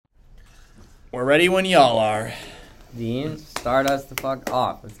We're ready when y'all are. Dean, start us the fuck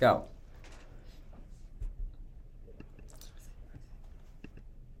off. Let's go.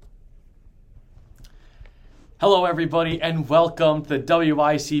 Hello, everybody, and welcome to the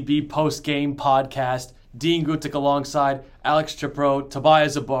WICB post-game podcast. Dean Gutik alongside Alex Chipro,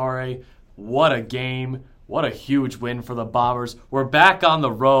 Tobias Zabare. What a game. What a huge win for the Bombers. We're back on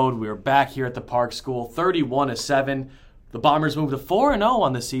the road. We're back here at the Park School, 31-7. The Bombers moved to 4-0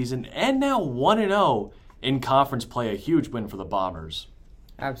 on the season and now 1-0 in conference play. A huge win for the Bombers.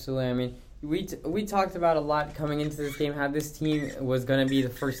 Absolutely. I mean, we talked about a lot coming into this game, how this team was going to be the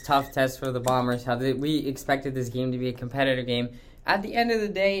first tough test for the Bombers, how we expected this game to be a competitive game. At the end of the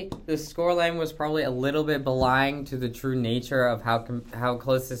day, the scoreline was probably a little bit belying to the true nature of how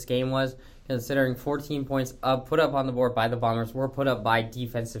close this game was, considering 14 points put up on the board by the Bombers were put up by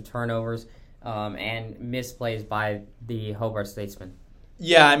defensive turnovers and misplays by the Hobart Statesmen.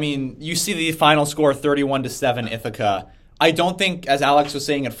 Yeah, I mean, you see the final score 31-7 Ithaca. I don't think, as Alex was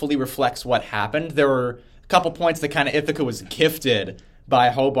saying, it fully reflects what happened. There were a couple points that kind of Ithaca was gifted by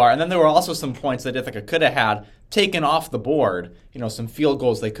Hobart, and then there were also some points that Ithaca could have had taken off the board. You know, some field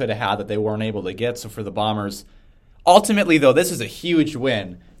goals they could have had that they weren't able to get. So for the Bombers, ultimately though, this is a huge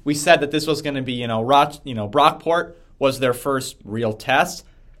win. We said that this was going to be, Brockport was their first real test.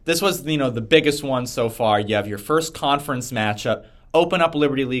 This was, the biggest one so far. You have your first conference matchup, open up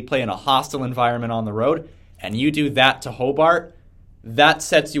Liberty League play in a hostile environment on the road, and you do that to Hobart. That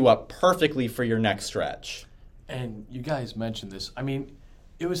sets you up perfectly for your next stretch. And you guys mentioned this. I mean,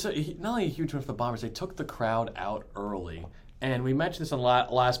 it was not only a huge win for the Bombers, they took the crowd out early. And we mentioned this on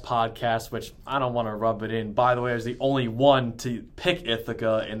last podcast, which I don't want to rub it in. By the way, I was the only one to pick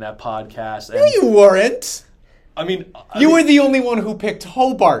Ithaca in that podcast. And No, you weren't. You were the only one who picked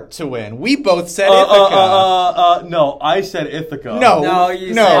Hobart to win. We both said Ithaca. No, I said Ithaca. No,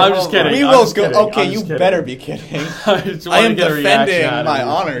 I'm just kidding. We will go. Okay, you better be kidding. I am defending my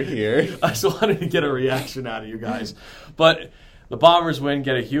honor here. I just wanted to get a reaction out of you guys. But the Bombers win,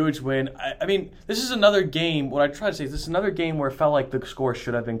 get a huge win. I mean, this is another game. What I try to say is this is another game where it felt like the score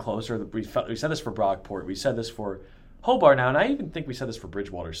should have been closer. We said this for Brockport. We said this for Hobart now, and I even think we said this for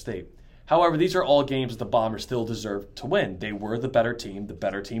Bridgewater State. However, these are all games that the Bombers still deserve to win. They were the better team. The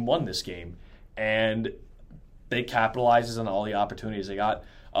better team won this game. And they capitalized on all the opportunities they got.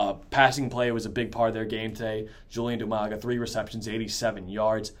 Passing play was a big part of their game today. Julian Dumaga, 3 receptions, 87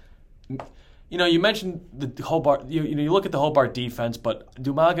 yards. You mentioned the Hobart. You look at the Hobart defense, but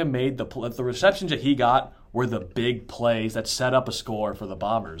Dumaga made the receptions that he got were the big plays that set up a score for the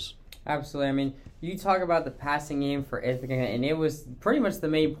Bombers. Absolutely. I mean, you talk about the passing game for Ithaca, and it was pretty much the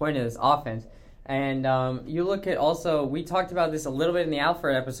main point of this offense. And you look at also, we talked about this a little bit in the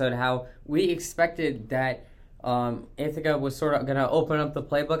Alfred episode, how we expected that Ithaca was sort of going to open up the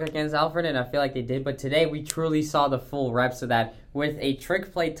playbook against Alfred, and I feel like they did. But today, we truly saw the full reps of that with a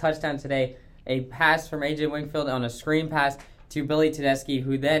trick play touchdown today, a pass from A.J. Wingfield on a screen pass to Billy Tedeschi,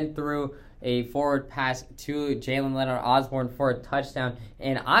 who then threw a forward pass to Jalen Leonard Osborne for a touchdown.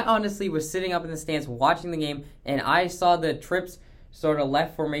 And I honestly was sitting up in the stands watching the game, and I saw the trips sort of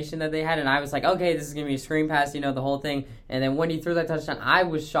left formation that they had, and I was like, okay, this is going to be a screen pass, the whole thing. And then when he threw that touchdown, I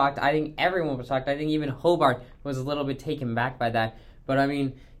was shocked. I think everyone was shocked. I think even Hobart was a little bit taken back by that. But, I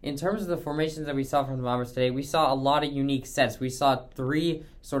mean, in terms of the formations that we saw from the Bombers today, we saw a lot of unique sets. We saw 3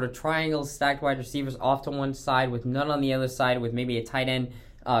 sort of triangles stacked wide receivers off to one side with none on the other side, with maybe a tight end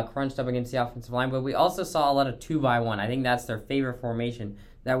crunched up against the offensive line. But we also saw a lot of 2-by-1. I think that's their favorite formation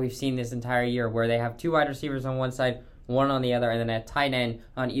that we've seen this entire year, where they have 2 wide receivers on one side, 1 on the other, and then a tight end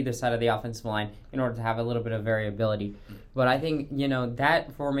on either side of the offensive line in order to have a little bit of variability. But I think,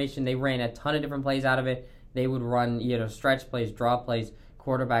 that formation, they ran a ton of different plays out of it. They would run, stretch plays, draw plays,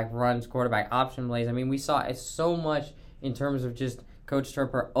 quarterback runs, quarterback option plays. I mean, we saw so much in terms of just Coach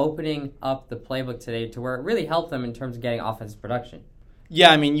Turper opening up the playbook today to where it really helped them in terms of getting offensive production.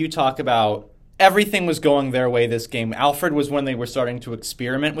 Yeah, I mean, you talk about everything was going their way this game. Alfred was when they were starting to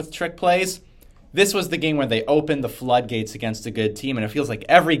experiment with trick plays. This was the game where they opened the floodgates against a good team, and it feels like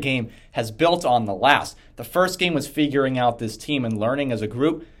every game has built on the last. The first game was figuring out this team and learning as a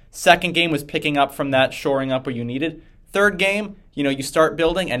group. Second game was picking up from that, shoring up what you needed. Third game, you start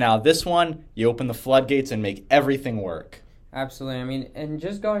building, and now this one, you open the floodgates and make everything work. Absolutely. I mean, and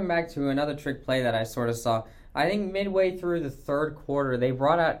just going back to another trick play that I sort of saw, I think midway through the third quarter, they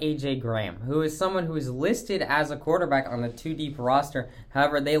brought out A.J. Graham, who is someone who is listed as a quarterback on the 2-deep roster.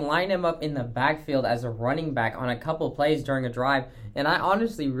 However, they lined him up in the backfield as a running back on a couple plays during a drive, and I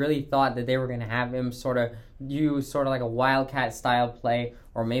honestly really thought that they were going to have him sort of use sort of like a wildcat-style play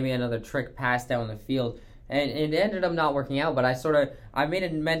or maybe another trick pass down the field. And it ended up not working out, but I made a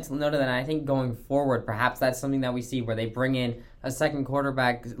mental note of that, and I think going forward, perhaps that's something that we see where they bring in a second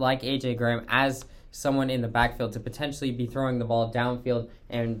quarterback like A.J. Graham as someone in the backfield to potentially be throwing the ball downfield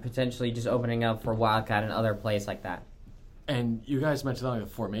and potentially just opening up for Wildcat and other plays like that. And you guys mentioned on the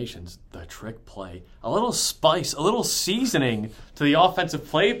formations, the trick play. A little spice, a little seasoning to the offensive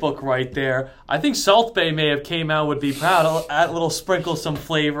playbook right there. I think South Bay may have came out, would be proud. A little sprinkle some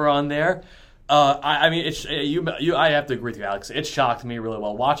flavor on there. I mean, I have to agree with you, Alex. It shocked me really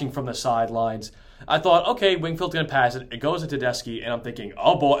well. Watching from the sidelines, I thought, okay, Wingfield's going to pass it. It goes to Tedeschi, and I'm thinking,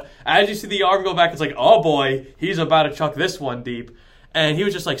 oh, boy. As you see the arm go back, it's like, oh, boy, he's about to chuck this one deep. And he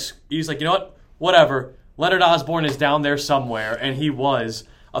was just like, you know what? Whatever. Leonard Osborne is down there somewhere, and he was.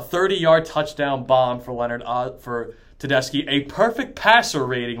 A 30-yard touchdown bomb for Tedeschi. A perfect passer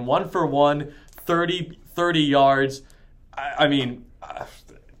rating, 1 for 1, 30 yards. I mean,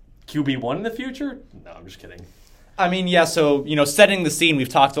 QB1 in the future? No, I'm just kidding. I mean, yeah, so, setting the scene, we've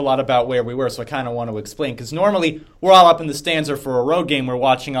talked a lot about where we were, so I kind of want to explain, because normally we're all up in the stands, or for a road game we're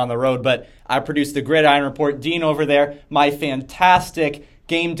watching on the road, but I produced the Gridiron Report. Dean over there, my fantastic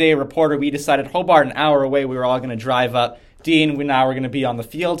game day reporter. We decided Hobart an hour away, we were all going to drive up. Dean, now we're going to be on the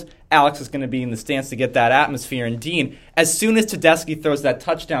field. Alex is going to be in the stands to get that atmosphere. And Dean, as soon as Tedeschi throws that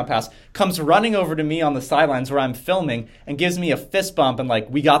touchdown pass, comes running over to me on the sidelines where I'm filming and gives me a fist bump and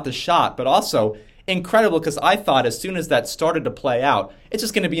we got the shot. But also incredible, because I thought as soon as that started to play out, it's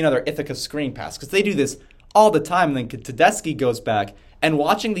just going to be another Ithaca screen pass, because they do this all the time. And then Tedeschi goes back, and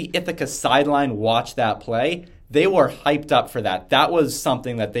watching the Ithaca sideline watch that play, they were hyped up for that. That was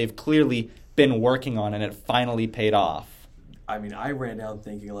something that they've clearly been working on, and it finally paid off. I mean, I ran down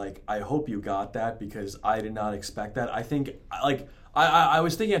thinking, I hope you got that, because I did not expect that. I think, I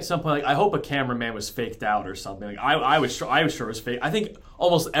was thinking at some point, I hope a cameraman was faked out or something. I was sure it was fake. I think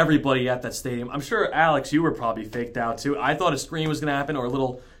almost everybody at that stadium, I'm sure, Alex, you were probably faked out too. I thought a screen was going to happen or a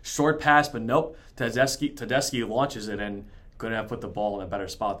little short pass, but nope. Tedeschi launches it and couldn't have put the ball in a better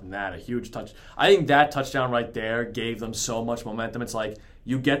spot than that. A huge touch. I think that touchdown right there gave them so much momentum. It's like,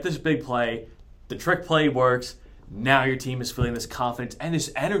 you get this big play, the trick play works, now your team is feeling this confidence and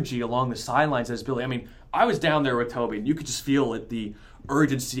this energy along the sidelines that is building. I mean, I was down there with Toby, and you could just feel it, the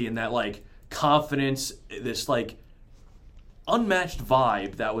urgency and that, confidence, this, unmatched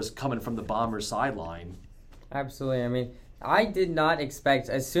vibe that was coming from the Bombers sideline. Absolutely. I mean, I did not expect,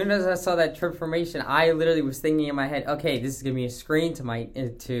 as soon as I saw that trip formation, I literally was thinking in my head, okay, this is going to be a screen to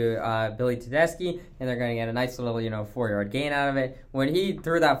Billy Tedeschi, and they're going to get a nice little, 4-yard gain out of it. When he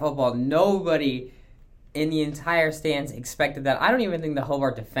threw that football, nobody in the entire stands expected that. I don't even think the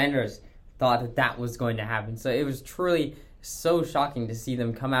Hobart defenders thought that was going to happen. So it was truly so shocking to see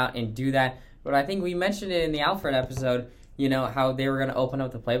them come out and do that. But I think we mentioned it in the Alfred episode, how they were going to open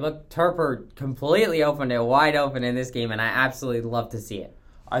up the playbook. Turper completely opened it wide open in this game, and I absolutely love to see it.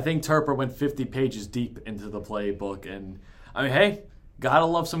 I think Turper went 50 pages deep into the playbook. And, I mean, hey, gotta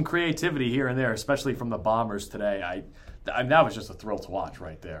love some creativity here and there, especially from the Bombers today. That was just a thrill to watch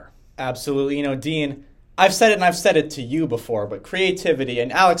right there. Absolutely. Dean, I've said it, and I've said it to you before, but creativity,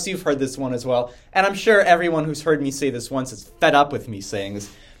 and Alex, you've heard this one as well, and I'm sure everyone who's heard me say this once is fed up with me saying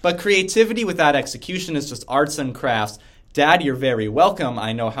this, but creativity without execution is just arts and crafts. Dad, you're very welcome.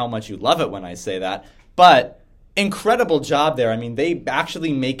 I know how much you love it when I say that, but incredible job there. I mean, they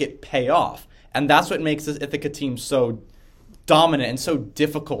actually make it pay off, and that's what makes this Ithaca team so dominant and so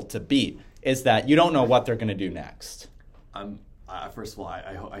difficult to beat, is that you don't know what they're going to do next. First of all,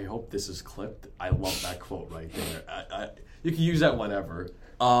 I hope this is clipped. I love that quote right there. You can use that whenever.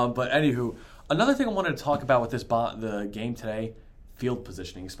 But anywho, another thing I wanted to talk about with the game today, field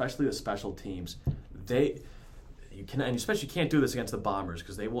positioning, especially the special teams. You can't do this against the Bombers,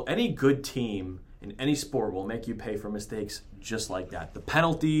 because any good team in any sport will make you pay for mistakes just like that. The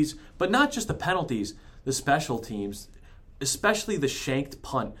penalties, but not just the penalties, the special teams, especially the shanked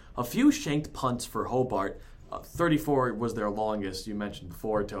punt. A few shanked punts for Hobart. 34 was their longest, you mentioned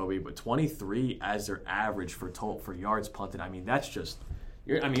before, Toby, but 23 as their average for yards punted. I mean, that's just,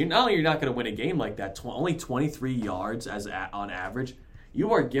 not only you're not going to win a game like that, only 23 yards on average.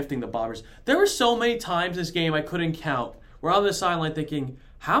 You are gifting the Bombers. There were so many times this game I couldn't count. We're on the sideline thinking,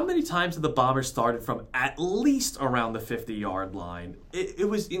 how many times did the Bombers started from at least around the 50-yard line? It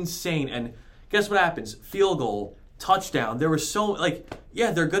was insane. And guess what happens? Field goal, touchdown. There were so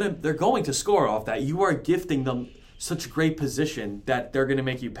they're going to score off that. You are gifting them such great position that they're going to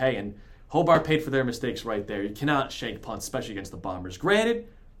make you pay. And Hobart paid for their mistakes right there. You cannot shank punts, especially against the Bombers. Granted,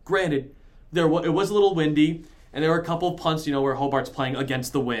 it was a little windy, and there were a couple of punts, where Hobart's playing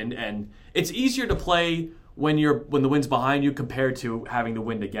against the wind, and it's easier to play when the wind's behind you compared to having the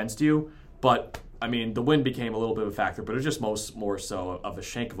wind against you. But I mean, the wind became a little bit of a factor, but it was just more so of a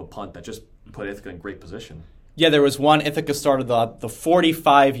shank of a punt that just put Ithaca in great position. Yeah, there was one. Ithaca started the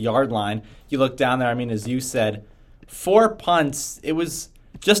 45-yard line. You look down there, I mean, as you said, 4 punts. It was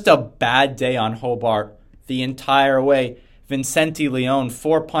just a bad day on Hobart the entire way. Vincenti Leone,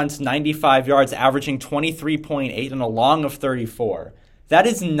 4 punts, 95 yards, averaging 23.8 and a long of 34. That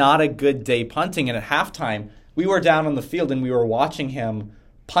is not a good day punting. And at halftime, we were down on the field and we were watching him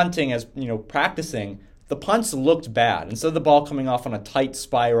punting as, practicing. The punts looked bad. Instead of the ball coming off on a tight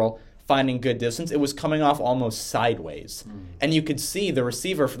spiral, finding good distance, it was coming off almost sideways. And you could see the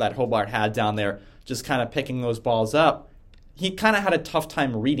receiver for that Hobart had down there just kind of picking those balls up. He kind of had a tough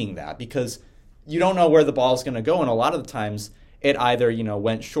time reading that because you don't know where the ball's going to go, and a lot of the times it either,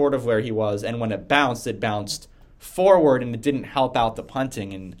 went short of where he was, and when it bounced forward, and it didn't help out the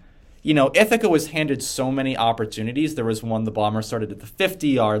punting. And, Ithaca was handed so many opportunities. There was one the Bombers started at the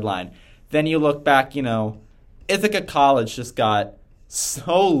 50-yard line. Then you look back, Ithaca College just got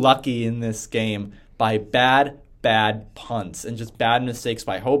so lucky in this game by bad punts and just bad mistakes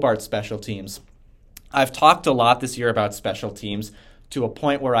by Hobart special teams. I've talked a lot this year about special teams to a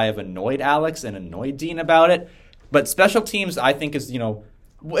point where I have annoyed Alex and annoyed Dean about it. But special teams, I think, is,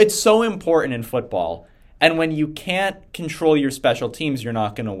 it's so important in football. And when you can't control your special teams, you're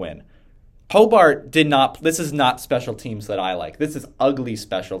not going to win. Hobart did not. This is not special teams that I like. This is ugly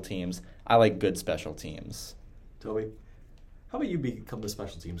special teams. I like good special teams. Toby, how about you become the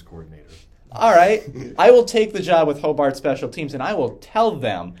special teams coordinator? All right. I will take the job with Hobart special teams, and I will tell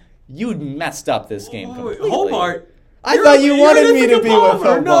them you messed up this game completely. Hobart? I thought you wanted me to be with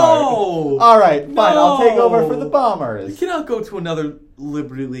Hobart. No. All right, fine. I'll take over for the Bombers. You cannot go to another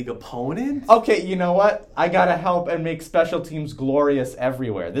Liberty League opponent. Okay, you know what? I got to help and make special teams glorious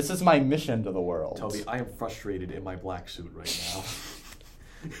everywhere. This is my mission to the world. Toby, I am frustrated in my black suit right now.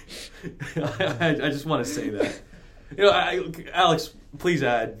 I just want to say that. Alex, please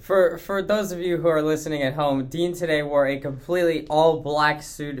add. For those of you who are listening at home, Dean today wore a completely all black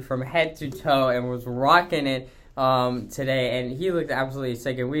suit from head to toe and was rocking it today, and he looked absolutely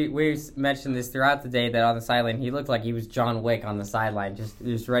sick. And we mentioned this throughout the day that on the sideline he looked like he was John Wick on the sideline,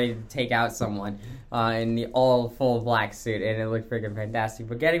 just ready to take out someone in the all full black suit, and it looked freaking fantastic.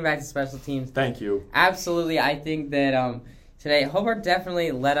 But getting back to special teams, thank you. Absolutely, I think that today Hobart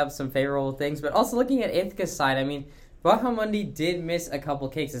definitely led up some favorable things, but also looking at Ithaca's side, I mean, Bahamundi did miss a couple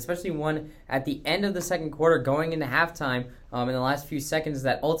kicks, especially one at the end of the second quarter going into halftime in the last few seconds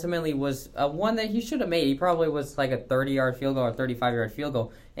that ultimately was one that he should have made. He probably was like a 30-yard field goal or 35-yard field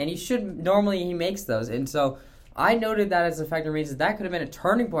goal, and normally he makes those. And so I noted that as a factor means that could have been a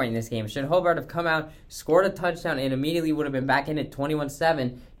turning point in this game. Should Hobart have come out, scored a touchdown, and immediately would have been back in at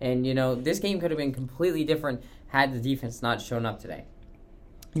 21-7, and, this game could have been completely different had the defense not shown up today.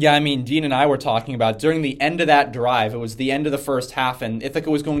 Yeah, I mean, Dean and I were talking about during the end of that drive, it was the end of the first half, and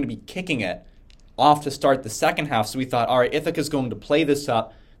Ithaca was going to be kicking it off to start the second half. So we thought, all right, Ithaca's going to play this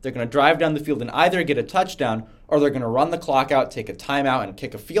up. They're going to drive down the field and either get a touchdown or they're going to run the clock out, take a timeout, and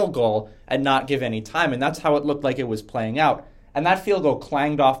kick a field goal and not give any time. And that's how it looked like it was playing out. And that field goal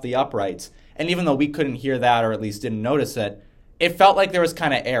clanged off the uprights. And even though we couldn't hear that or at least didn't notice it, it felt like there was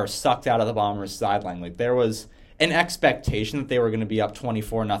kind of air sucked out of the Bombers' sideline. Like there was an expectation that they were going to be up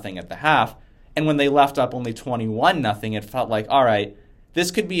 24-0 at the half. And when they left up only 21-0, it felt like, all right,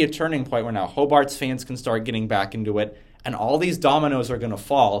 this could be a turning point where now Hobart's fans can start getting back into it, and all these dominoes are going to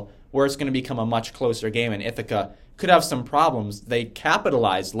fall, where it's going to become a much closer game, and Ithaca could have some problems. They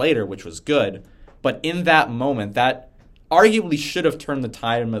capitalized later, which was good, but in that moment, that arguably should have turned the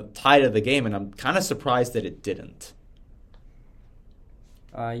tide of the game, and I'm kind of surprised that it didn't.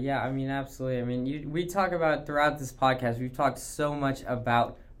 Yeah, I mean, absolutely. I mean, we talk about, throughout this podcast, we've talked so much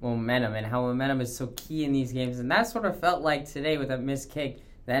about momentum and how momentum is so key in these games, and that sort of felt like today with a missed kick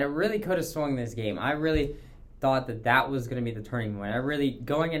that it really could have swung this game. I really thought that was going to be the turning point.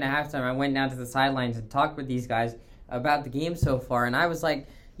 Going into halftime, I went down to the sidelines and talked with these guys about the game so far, and I was like,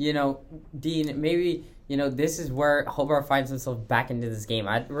 Dean, maybe, this is where Hobart finds himself back into this game.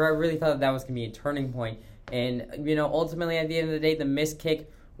 I really thought that was going to be a turning point. And, ultimately, at the end of the day, the missed kick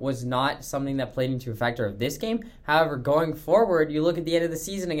was not something that played into a factor of this game. However, going forward, you look at the end of the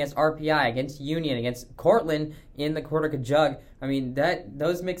season against RPI, against Union, against Cortland in the Cortaca Jug. I mean,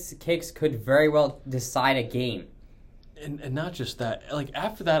 those mixed kicks could very well decide a game. And not just that. Like,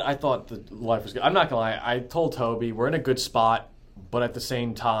 after that, I thought the life was good. I'm not going to lie. I told Toby, we're in a good spot, but at the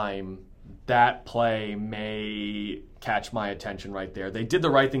same time, that play may catch my attention right there. They did the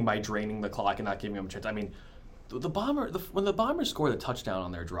right thing by draining the clock and not giving them a chance. I mean, when the Bombers scored a touchdown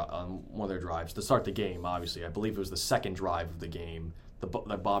on one of their drives to start the game, obviously, I believe it was the second drive of the game, the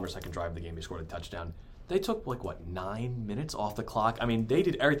Bombers' second drive of the game, they scored a touchdown. They took 9 minutes off the clock. I mean, they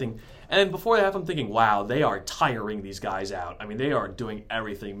did everything. And before that, I'm thinking, wow, they are tiring these guys out. I mean, they are doing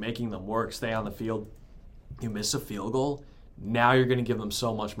everything, making them work, stay on the field. You miss a field goal, now you're going to give them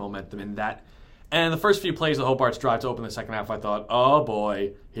so much momentum in that. And the first few plays of Hobart's drive to open the second half, I thought, oh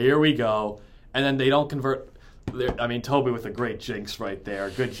boy, here we go. And then they don't convert. I mean, Toby with a great jinx right there.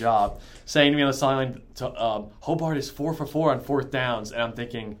 Good job. Saying to me on the sideline, Hobart is 4 for 4 on fourth downs. And I'm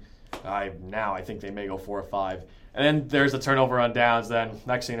thinking, I think they may go 4 or 5. And then there's a turnover on downs. Then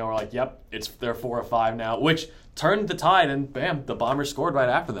next thing you know, we're like, yep, they're 4 or 5 now, which turned the tide. And bam, the Bombers scored right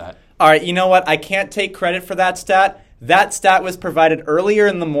after that. All right, you know what? I can't take credit for that stat. That stat was provided earlier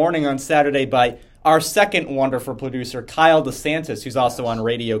in the morning on Saturday by our second wonderful producer, Kyle DeSantis, who's also on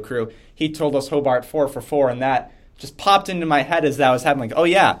Radio Crew. He told us Hobart 4 for 4, and that just popped into my head as that was happening. Like, oh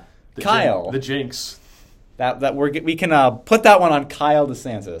yeah, Kyle. The jinx. We can put that one on Kyle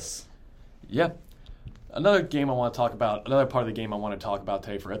DeSantis. Yeah. Another game I want to talk about, another part of the game I want to talk about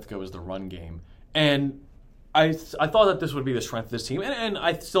today for Ithaca was the run game. And I thought that this would be the strength of this team, and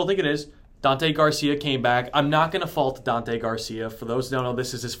I still think it is. Dante Garcia came back. I'm not going to fault Dante Garcia. For those who don't know,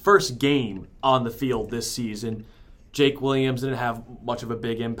 this is his first game on the field this season. Jake Williams didn't have much of a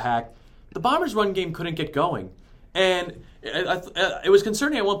big impact. The Bombers' run game couldn't get going. And it was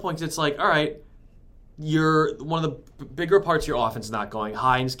concerning at one point because it's like, all right, one of the bigger parts of your offense is not going.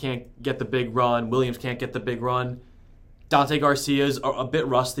 Hines can't get the big run. Williams can't get the big run. Dante Garcia's a bit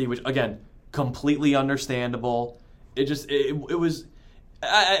rusty, which, again, completely understandable. It was...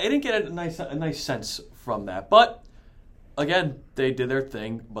 I didn't get a nice sense from that. But, again, they did their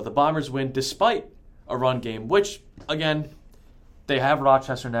thing. But the Bombers win despite a run game, which, again, they have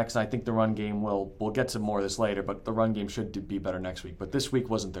Rochester next, and I think the run game we'll get to more of this later, but the run game should be better next week. But this week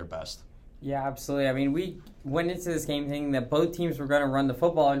wasn't their best. Yeah, absolutely. I mean, we went into this game thinking that both teams were going to run the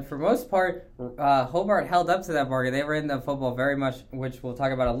football, and for most part, Hobart held up to that bargain. They ran the football very much, which we'll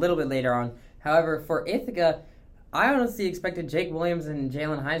talk about a little bit later on. However, for Ithaca, I honestly expected Jake Williams and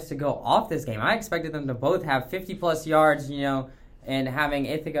Jalen Hines to go off this game. I expected them to both have 50-plus yards, and having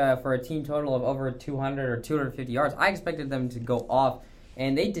Ithaca for a team total of over 200 or 250 yards. I expected them to go off,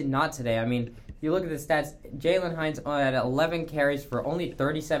 and they did not today. I mean, if you look at the stats, Jalen Hines had 11 carries for only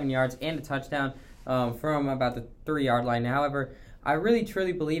 37 yards and a touchdown from about the 3-yard line. However, I really,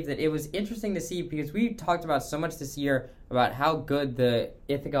 truly believe that it was interesting to see because we've talked about so much this year about how good the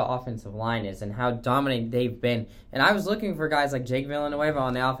Ithaca offensive line is and how dominant they've been. And I was looking for guys like Jake Villanueva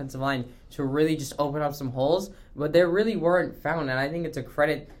on the offensive line to really just open up some holes, but they really weren't found. And I think it's a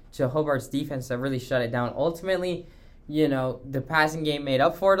credit to Hobart's defense that really shut it down. Ultimately, the passing game made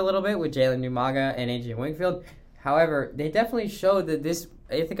up for it a little bit with Jalen Numaga and AJ Wingfield. However, they definitely showed that this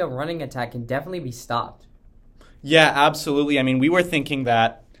Ithaca running attack can definitely be stopped. Yeah, absolutely. I mean, we were thinking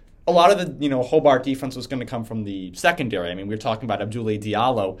that a lot of the Hobart defense was going to come from the secondary. I mean, we were talking about Abdoulaye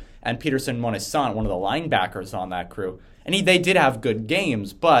Diallo and Peterson Monisant, one of the linebackers on that crew. And they did have good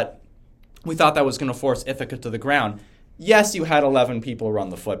games, but we thought that was going to force Ithaca to the ground. Yes, you had 11 people run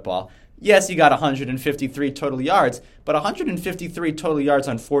the football. Yes, you got 153 total yards, but 153 total yards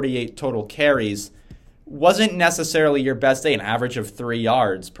on 48 total carries wasn't necessarily your best day, an average of 3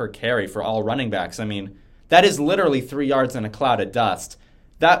 yards per carry for all running backs. I mean, that is literally 3 yards in a cloud of dust.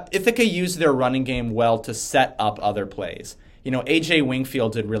 That Ithaca used their running game well to set up other plays. AJ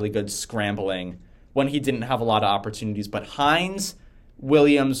Wingfield did really good scrambling when he didn't have a lot of opportunities. But Hines,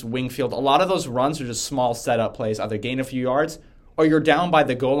 Williams, Wingfield, a lot of those runs are just small setup plays. Either gain a few yards or you're down by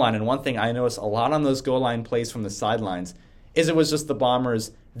the goal line. And one thing I noticed a lot on those goal line plays from the sidelines is it was just the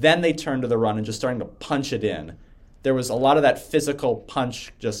Bombers. Then they turned to the run and just starting to punch it in. There was a lot of that physical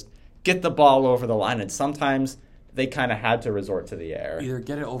punch, just get the ball over the line, and sometimes they kind of had to resort to the air. Either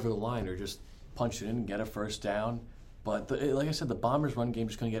get it over the line or just punch it in and get a first down. But like I said, the Bombers' run game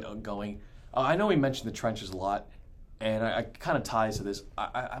is going to get going. I know we mentioned the trenches a lot, and I kind of ties to this.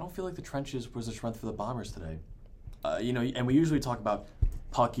 I don't feel like the trenches was the strength for the Bombers today. And we usually talk about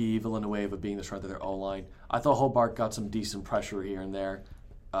Puckey, Villanueva being the strength of their O-line. I thought Hobart got some decent pressure here and there.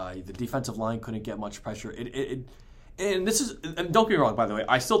 The defensive line couldn't get much pressure. And don't get me wrong, by the way,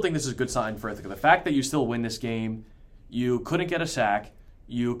 I still think this is a good sign for Ithaca. The fact that you still win this game, you couldn't get a sack,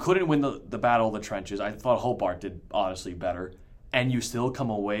 you couldn't win the battle of the trenches. I thought Hobart did honestly better. And you still come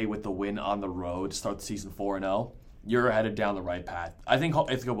away with the win on the road to start the season 4-0. You're headed down the right path. I think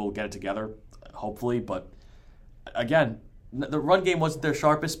Ithaca will get it together, hopefully. But again, the run game wasn't their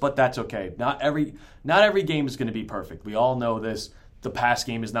sharpest, but that's okay. Not every game is going to be perfect. We all know this. The pass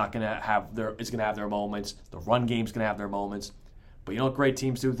game is not going to have their moments. The run game is going to have their moments. But you know what great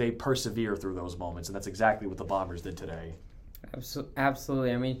teams do? They persevere through those moments, and that's exactly what the Bombers did today.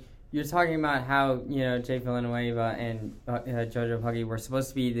 Absolutely. I mean, you're talking about how, Jake Villanueva and Jojo Puggy were supposed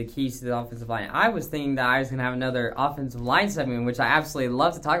to be the keys to the offensive line. I was thinking that I was going to have another offensive line segment, which I absolutely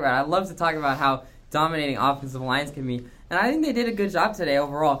love to talk about. I love to talk about how dominating offensive lines can be. And I think they did a good job today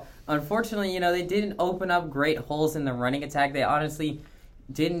overall. Unfortunately, they didn't open up great holes in the running attack. They honestly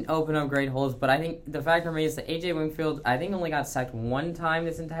didn't open up great holes. But I think the fact remains that A.J. Wingfield, I think, only got sacked one time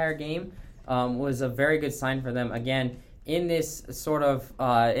this entire game, was a very good sign for them. Again, in this sort of,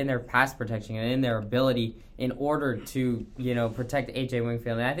 in their pass protection and in their ability in order to, protect A.J.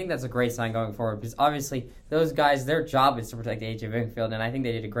 Wingfield. And I think that's a great sign going forward because obviously those guys, their job is to protect A.J. Wingfield, and I think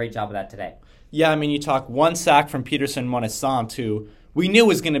they did a great job of that today. Yeah, I mean, you talk one sack from Peterson Monisant, who we knew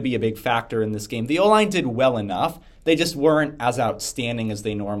was going to be a big factor in this game. The O-line did well enough. They just weren't as outstanding as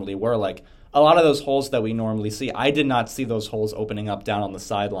they normally were. Like, a lot of those holes that we normally see, I did not see those holes opening up down on the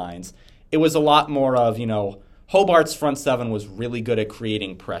sidelines. It was a lot more of, Hobart's front seven was really good at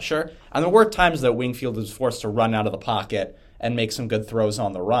creating pressure, and there were times that Wingfield was forced to run out of the pocket and make some good throws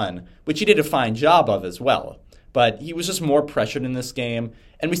on the run, which he did a fine job of as well. But he was just more pressured in this game,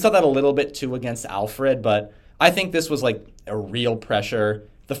 and we saw that a little bit too against Alfred, but I think this was like a real pressure.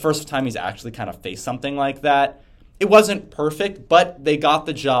 The first time he's actually kind of faced something like that. It wasn't perfect, but they got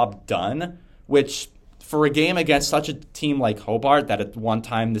the job done, which for a game against such a team like Hobart that at one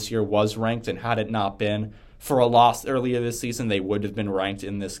time this year was ranked, and had it not been for a loss earlier this season, they would have been ranked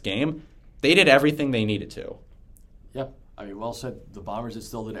in this game. They did everything they needed to. Yep. I mean, well said. The Bombers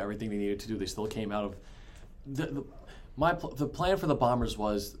still did everything they needed to do. They still came out of the plan for the Bombers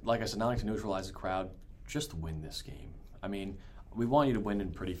was, like I said, not like to neutralize the crowd, just win this game. I mean, we want you to win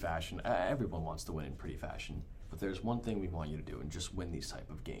in pretty fashion. Everyone wants to win in pretty fashion. But there's one thing we want you to do, and just win these type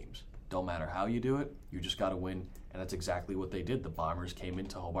of games. Don't matter how you do it, you just got to win, and that's exactly what they did. The Bombers came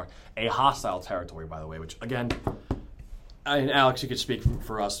into Hobart, a hostile territory, by the way, which, again, and Alex, you could speak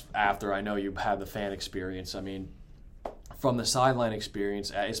for us after. I know you had the fan experience. I mean, from the sideline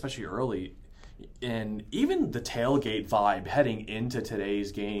experience, especially early, and even the tailgate vibe heading into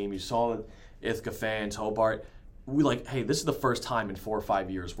today's game, you saw Ithaca fans, Hobart, we like, hey, this is the first time in 4 or 5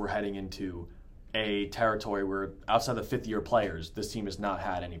 years we're heading into a territory where outside the fifth-year players, this team has not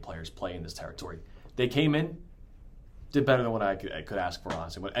had any players play in this territory. They came in, did better than what I could ask for,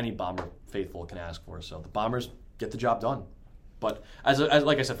 honestly, what any Bomber faithful can ask for. So the Bombers get the job done. But as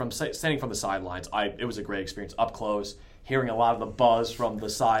like I said, from standing from the sidelines, it was a great experience up close, hearing a lot of the buzz from the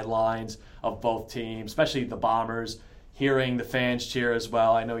sidelines of both teams, especially the Bombers, hearing the fans cheer as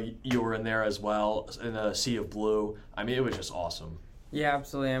well. I know you were in there as well, in a sea of blue. I mean, it was just awesome. Yeah,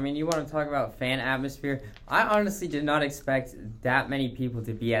 absolutely. I mean, you want to talk about fan atmosphere. I honestly did not expect that many people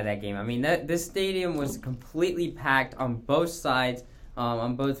to be at that game. I mean, this stadium was completely packed on both sides,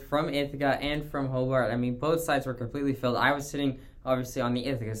 on both from Ithaca and from Hobart. I mean, both sides were completely filled. I was sitting, obviously, on the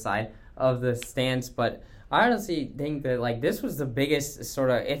Ithaca side of the stands, but I honestly think that, this was the biggest sort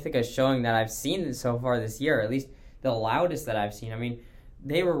of Ithaca showing that I've seen so far this year, at least the loudest that I've seen. I mean,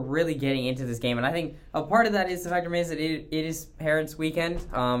 they were really getting into this game, and I think a part of that is the fact remains that it is Parents' Weekend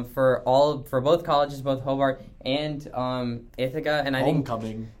for both colleges, both Hobart and Ithaca, and I think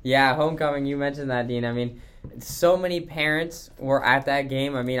homecoming. Yeah, homecoming. You mentioned that, Dean. I mean, so many parents were at that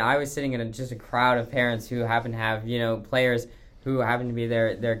game. I mean, I was sitting in just a crowd of parents who happen to have players who happen to be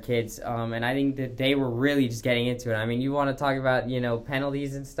their kids, and I think that they were really just getting into it. I mean, you want to talk about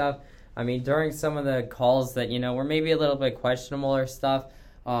penalties and stuff. I mean, during some of the calls that, were maybe a little bit questionable or stuff,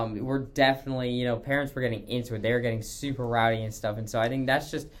 we're definitely, parents were getting into it. They were getting super rowdy and stuff. And so I think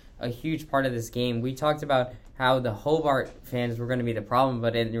that's just a huge part of this game. We talked about how the Hobart fans were going to be the problem,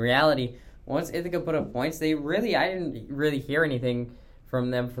 but in reality, once Ithaca put up points, I didn't really hear anything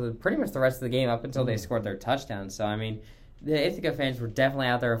from them for pretty much the rest of the game up until they scored their touchdown. So, I mean, the Ithaca fans were definitely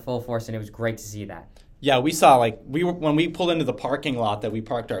out there in full force, and it was great to see that. Yeah, we saw, when we pulled into the parking lot that we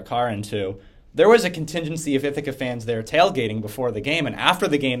parked our car into, there was a contingency of Ithaca fans there tailgating before the game, and after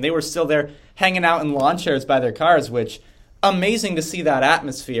the game, they were still there hanging out in lawn chairs by their cars, which, amazing to see that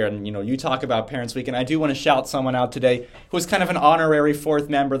atmosphere. And, you talk about Parents' Week, and I do want to shout someone out today who was kind of an honorary fourth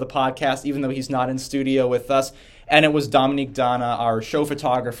member of the podcast, even though he's not in studio with us, and it was Dominique Donna, our show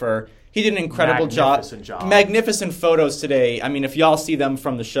photographer. He did an incredible job. Magnificent photos today. I mean, if y'all see them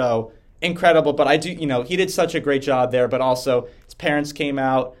from the show, incredible, but I do, he did such a great job there, but also his parents came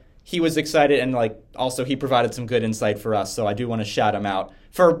out, he was excited, and also he provided some good insight for us, so I do want to shout him out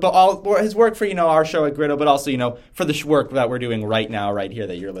for all his work for, our show at Griddle, but also, for the work that we're doing right now, right here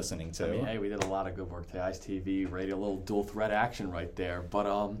that you're listening to. I mean, hey, we did a lot of good work today. Ice TV, radio, a little dual threat action right there, but,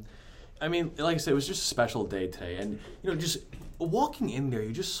 I mean, like I said, it was just a special day today, and, just walking in there,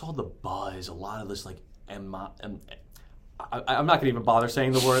 you just saw the buzz, a lot of this, I'm not going to even bother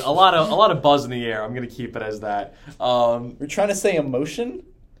saying the word. A lot of buzz in the air. I'm going to keep it as that. You're trying to say emotion?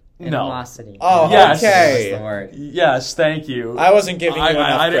 Animosity. Oh, Yes. okay. That's the word. Yes, thank you. I wasn't giving you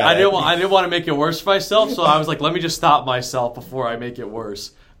enough I credit. didn't want to make it worse for myself, so I was like, let me just stop myself before I make it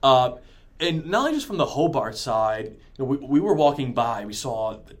worse. And not only just from the Hobart side, we were walking by, we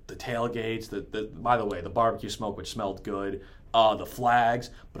saw the tailgates, by the way, the barbecue smoke, which smelled good, the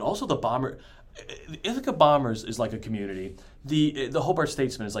flags, but also the Bomber. The Ithaca Bombers is like a community. The Hobart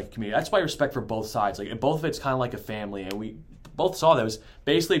Statesman is like a community. That's why I respect for both sides. Like, and both of it's kind of like a family, and we both saw that it was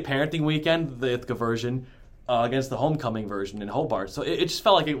basically parenting weekend, the Ithaca version, against the homecoming version in Hobart. So it just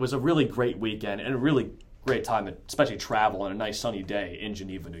felt like it was a really great weekend and a really great time, especially travel on a nice sunny day in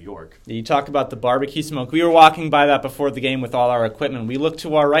Geneva, New York. You talk about the barbecue smoke. We were walking by that before the game with all our equipment. We look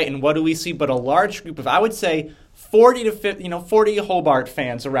to our right, and what do we see but a large group of, I would say, 40 to 50, 40 Hobart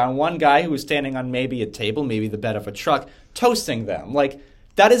fans around one guy who was standing on maybe a table, maybe the bed of a truck, toasting them. Like,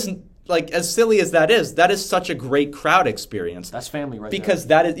 that isn't, like, as silly as that is such a great crowd experience. That's family right because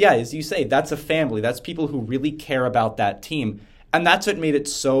there. that is, yeah, as you say, that's a family. That's people who really care about that team. And that's what made it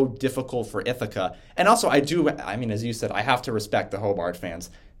so difficult for Ithaca. And also, as you said, I have to respect the Hobart fans.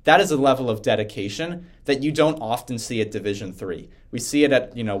 That is a level of dedication that you don't often see at Division III. We see it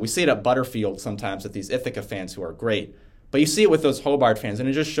at Butterfield sometimes with these Ithaca fans who are great. But you see it with those Hobart fans, and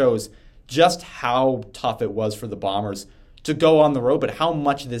it just shows just how tough it was for the Bombers to go on the road, but how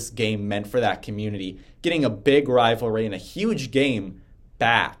much this game meant for that community. Getting a big rivalry and a huge game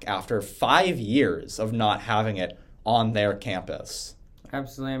back after 5 years of not having it on their campus.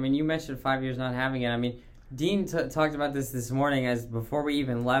 Absolutely. I mean, you mentioned 5 years not having it. I mean, Dean talked about this morning as before we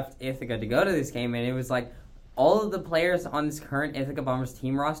even left Ithaca to go to this game, and it was like all of the players on this current Ithaca Bombers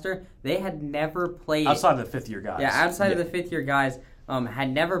team roster, they had never played. Outside of the fifth-year guys. Yeah, outside of the fifth-year guys, had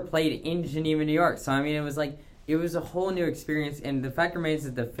never played in Geneva, New York. So, I mean, it was a whole new experience, and the fact remains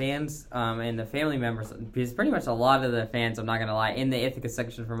that the fans and the family members, because pretty much a lot of the fans, I'm not going to lie, in the Ithaca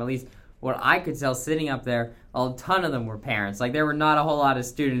section from at least what I could tell sitting up there, a ton of them were parents. Like, there were not a whole lot of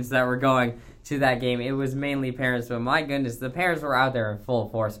students that were going to that game. It was mainly parents, but my goodness, the parents were out there in full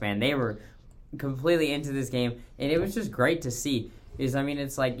force, man. They were completely into this game, and it was just great to see.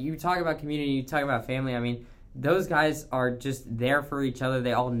 It's like, you talk about community, you talk about family, I mean, those guys are just there for each other.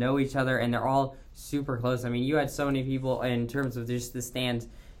 They all know each other, and they're all super close. I mean, you had so many people in terms of just the stands.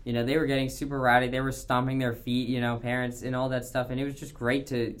 They were getting super rowdy. They were stomping their feet, parents and all that stuff. And it was just great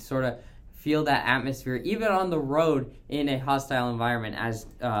to sort of feel that atmosphere, even on the road in a hostile environment as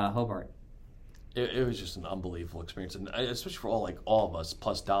Hobart. It was just an unbelievable experience, and especially for all of us,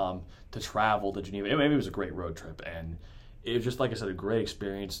 plus Dom, to travel to Geneva. It was a great road trip, and it was just, like I said, a great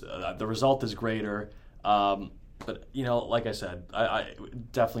experience. The result is greater. But, like I said, I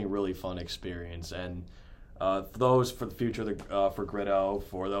definitely a really fun experience. And for those for the future, for Gritto,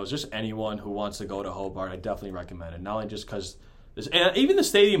 for those, just anyone who wants to go to Hobart, I definitely recommend it. Not only just because, and even the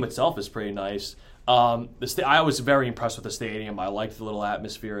stadium itself is pretty nice. I was very impressed with the stadium. I liked the little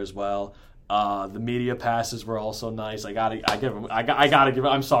atmosphere as well. The media passes were also nice. I gotta give him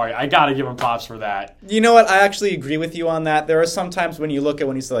props for that. You know what? I actually agree with you on that. There are some times when you look at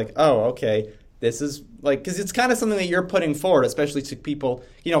when you say like, oh, okay, this is like, because it's kind of something that you're putting forward, especially to people,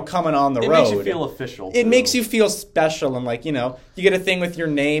 coming on the road. It makes you feel official. It makes you feel special, and you get a thing with your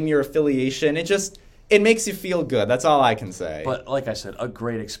name, your affiliation. It makes you feel good. That's all I can say. But like I said, a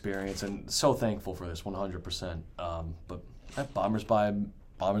great experience, and so thankful for this, 100%. But Bombers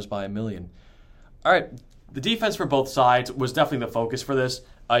by a million. All right, the defense for both sides was definitely the focus for this.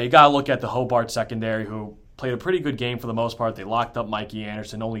 You got to look at the Hobart secondary, who played a pretty good game for the most part. They locked up Mikey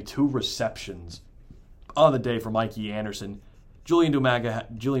Anderson. Only 2 receptions on the day for Mikey Anderson. Julian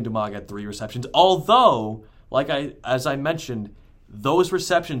Dumaga had 3 receptions. Although, as I mentioned, those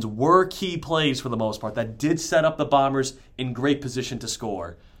receptions were key plays for the most part that did set up the Bombers in great position to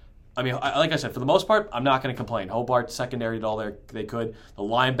score. I mean, like I said, for the most part, I'm not going to complain. Hobart secondary did all they could. The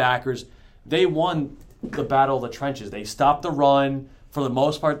linebackers, they won the battle of the trenches. They stopped the run for the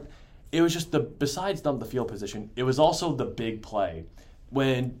most part. It was just besides the field position, it was also the big play.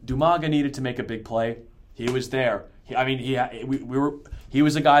 When Dumaga needed to make a big play, he was there. He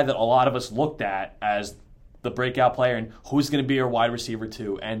was a guy that a lot of us looked at as the breakout player and who's going to be our wide receiver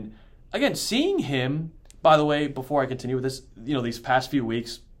too. And again, seeing him, by the way, before I continue with this, these past few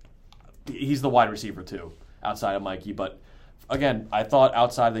weeks, he's the wide receiver too, outside of Mikey. But again, I thought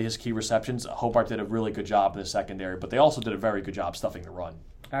outside of his key receptions, Hobart did a really good job in the secondary, but they also did a very good job stuffing the run.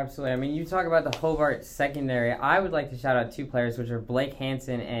 Absolutely. I mean, you talk about the Hobart secondary. I would like to shout out 2 players, which are Blake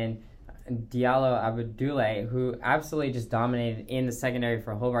Hansen and Diallo Abdoulaye, who absolutely just dominated in the secondary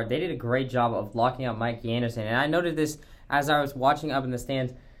for Hobart. They did a great job of locking up Mikey Anderson. And I noted this as I was watching up in the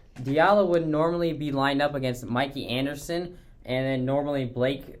stands, Diallo would normally be lined up against Mikey Anderson, and then normally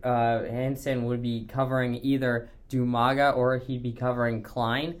Blake Hansen would be covering either Dumaga or he'd be covering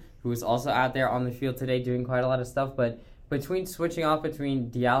Klein, who was also out there on the field today doing quite a lot of stuff. But between switching off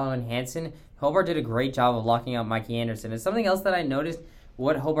between Diallo and Hansen, Hobart did a great job of locking up Mikey Anderson. And something else that I noticed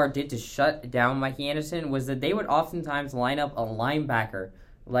what Hobart did to shut down Mikey Anderson was that they would oftentimes line up a linebacker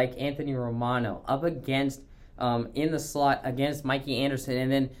like Anthony Romano up against in the slot against Mikey Anderson,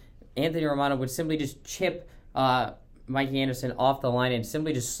 and then Anthony Romano would simply just chip Mikey Anderson off the line and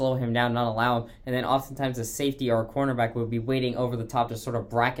simply just slow him down, not allow him. And then oftentimes a safety or a cornerback would be waiting over the top to sort of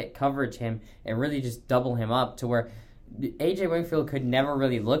bracket coverage him and really just double him up to where A.J. Wingfield could never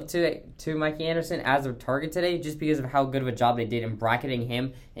really look to Mikey Anderson as a target today just because of how good of a job they did in bracketing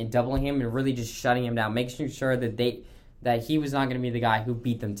him and doubling him and really just shutting him down, making sure that he was not going to be the guy who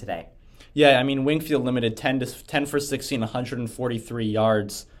beat them today. Yeah, I mean, Wingfield limited 10 for 16, 143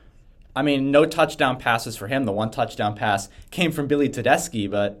 yards. I mean, no touchdown passes for him. The one touchdown pass came from Billy Tedeschi,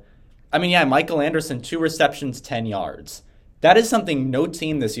 but, I mean, yeah, Michael Anderson, 2 receptions, 10 yards. That is something no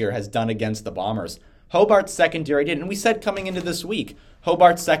team this year has done against the Bombers. Hobart's secondary did, and we said coming into this week,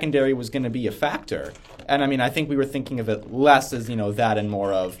 Hobart's secondary was going to be a factor. And, I mean, I think we were thinking of it less as, that and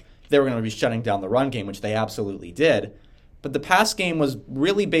more of they were going to be shutting down the run game, which they absolutely did. But the pass game was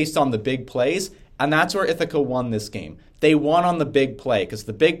really based on the big plays, and that's where Ithaca won this game. They won on the big play because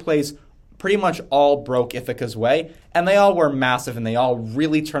the big plays pretty much all broke Ithaca's way, and they all were massive, and they all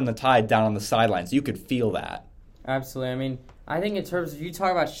really turned the tide down on the sidelines. You could feel that. Absolutely. I mean, I think in terms of you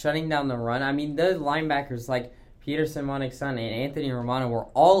talk about shutting down the run, I mean, the linebackers like Peter Simonic's-son and Anthony Romano were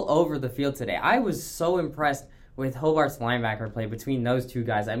all over the field today. I was so impressed with Hobart's linebacker play between those two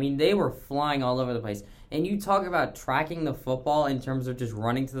guys. I mean, they were flying all over the place. And you talk about tracking the football in terms of just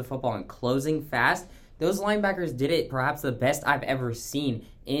running to the football and closing fast. Those linebackers did it perhaps the best I've ever seen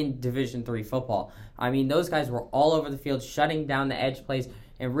in Division III football. I mean, those guys were all over the field, shutting down the edge plays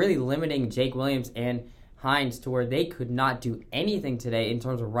and really limiting Jake Williams and Hines to where they could not do anything today in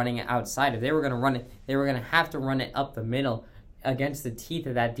terms of running it outside. If they were going to run it, they were going to have to run it up the middle against the teeth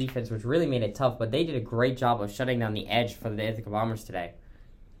of that defense, which really made it tough. But they did a great job of shutting down the edge for the Ithaca Bombers today.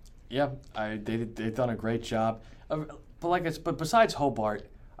 Yeah, they've done a great job. But besides Hobart,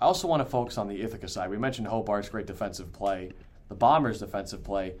 I also want to focus on the Ithaca side. We mentioned Hobart's great defensive play, the Bombers' defensive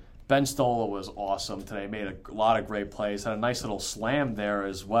play. Ben Stola was awesome today, made a lot of great plays, had a nice little slam there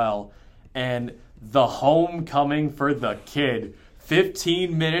as well. And the homecoming for the kid,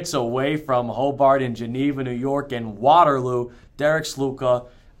 15 minutes away from Hobart in Geneva, New York, and Waterloo, Derek Sluka,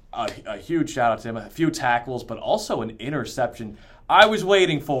 a huge shout out to him, a few tackles, but also an interception. I was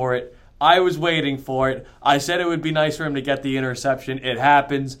waiting for it. I said it would be nice for him to get the interception. It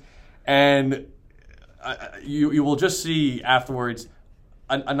happens. And you will just see afterwards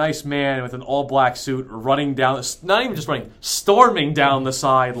a nice man with an all-black suit running down, not even just running, storming down the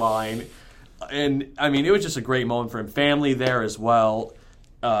sideline. And, I mean, it was just a great moment for him. Family there as well.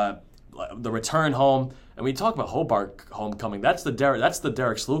 The return home. And we talk about Hobart homecoming. That's the Derek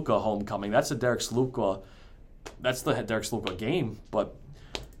Sluka homecoming. That's the Derek Sluka game. But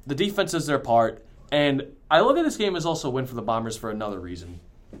the defense is their part. And I look at this game as also a win for the Bombers for another reason.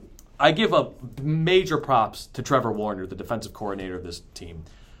 I give up major props to Trevor Warner, the defensive coordinator of this team.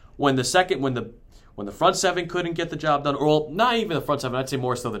 When the front seven couldn't get the job done, or not even the front seven, I'd say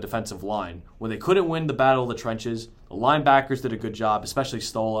more so the defensive line. When they couldn't win the battle of the trenches, the linebackers did a good job, especially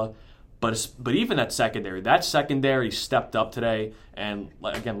Stola. But even that secondary stepped up today, and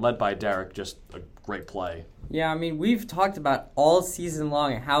again, led by Derek, just a great play. Yeah, I mean, we've talked about all season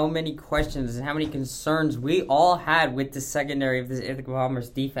long how many questions and how many concerns we all had with the secondary of this Ithaca Bombers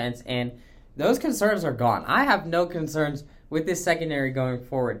defense, and those concerns are gone. I have no concerns with this secondary going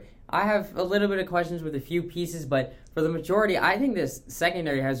forward. I have a little bit of questions with a few pieces, but for the majority, I think this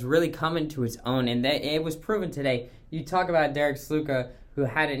secondary has really come into its own, and it was proven today. You talk about Derek Sluka, who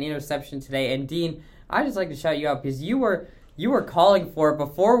had an interception today, and Dean, I'd just like to shout you out because you were calling for it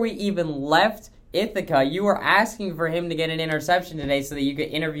before we even left Ithaca. You were asking for him to get an interception today so that you could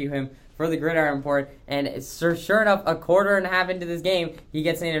interview him for the Gridiron Report, and sure enough, a quarter and a half into this game, he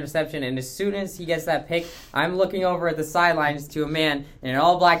gets an interception, and as soon as he gets that pick, I'm looking over at the sidelines to a man in an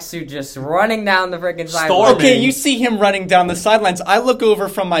all-black suit just running down the freaking sideline. Okay, you see him running down the sidelines. I look over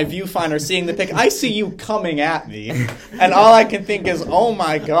from my viewfinder seeing the pick. I see you coming at me, and all I can think is, oh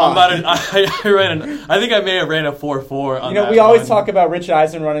my God. I think I may have ran a 4.4 on that. We always talk about Rich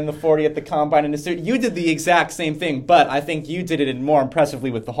Eisen running the 40 at the Combine in the suit. You did the exact same thing, but I think you did it more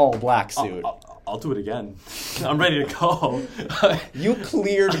impressively with the whole black suit. I'll do it again. I'm ready to go. You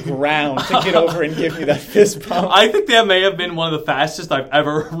cleared ground to get over and give me that fist bump. I think that may have been one of the fastest I've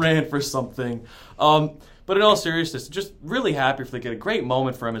ever ran for something. But in all seriousness, just really happy for a great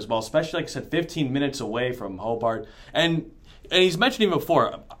moment for him as well, especially, like I said, 15 minutes away from Hobart. And he's mentioned even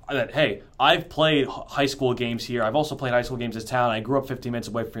before that, hey, I've played high school games here. I've also played high school games in town. I grew up 15 minutes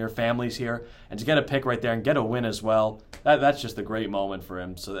away from your families here. And to get a pick right there and get a win as well, that's just a great moment for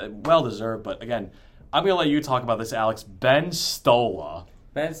him. So well-deserved. But again, I'm going to let you talk about this, Alex. Ben Stolla.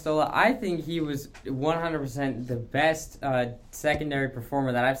 Ben Stolla, I think he was 100% the best secondary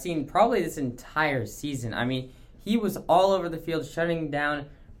performer that I've seen probably this entire season. I mean, he was all over the field, shutting down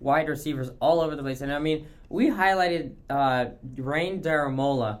wide receivers all over the place. And I mean, we highlighted Rain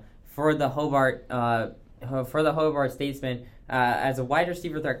Daramola for the Hobart Statesman as a wide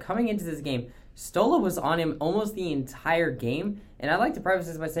receiver threat coming into this game. Stolla was on him almost the entire game, and I'd like to preface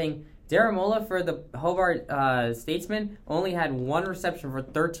this by saying Daramola for the Hobart Statesman only had one reception for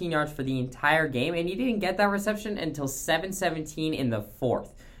 13 yards for the entire game, and he didn't get that reception until 7:17 in the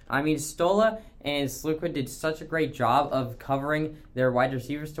fourth. I mean, Stolla and Sluka did such a great job of covering their wide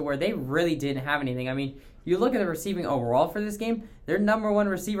receivers to where they really didn't have anything. I mean, you look at the receiving overall for this game, their number one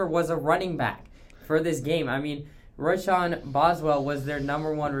receiver was a running back for this game. I mean, Roshan Boswell was their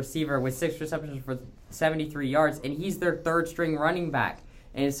number one receiver with 6 receptions for 73 yards, and he's their third-string running back.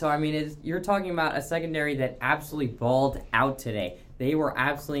 And so, I mean, you're talking about a secondary that absolutely balled out today. They were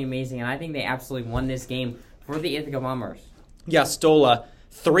absolutely amazing, and I think they absolutely won this game for the Ithaca Bombers. Yeah, Stolla,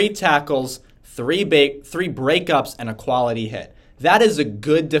 3 tackles, 3 breakups, and a quality hit. That is a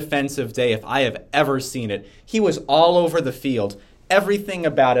good defensive day if I have ever seen it. He was all over the field. Everything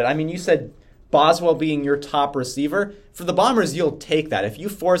about it. I mean, you said Boswell being your top receiver. For the Bombers, you'll take that. If you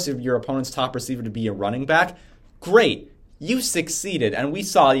force your opponent's top receiver to be a running back, great. You succeeded, and we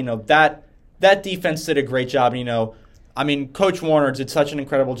saw, that defense did a great job. I mean, Coach Warner did such an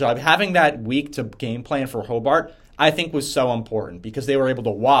incredible job. Having that week to game plan for Hobart, I think was so important because they were able to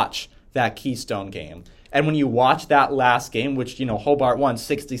watch that Keystone game. And when you watch that last game, which, Hobart won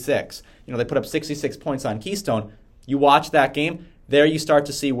 66, they put up 66 points on Keystone. You watch that game, there you start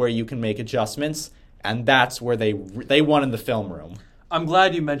to see where you can make adjustments, and that's where they won in the film room. I'm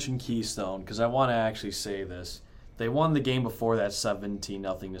glad you mentioned Keystone because I want to actually say this. They won the game before that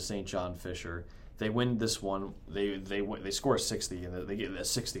 17-0 to St. John Fisher. They win this one. They score 60 and they get a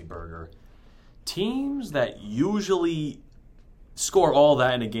 60 burger. Teams that usually score all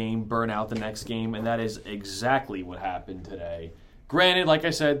that in a game burn out the next game, and that is exactly what happened today. Granted, like I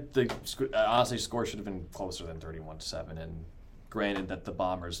said, the score should have been closer than 31-7, and granted that the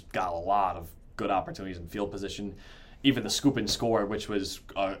Bombers got a lot of good opportunities in field position. Even the scoop and score, which was,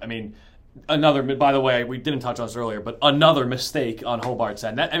 another, by the way, we didn't touch on this earlier, but another mistake on Hobart's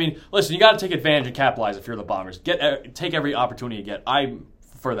end. Listen, you got to take advantage and capitalize if you're the Bombers. Take every opportunity you get. I'm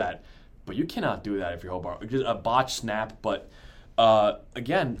for that. But you cannot do that if you're Hobart. Just a botched snap. But,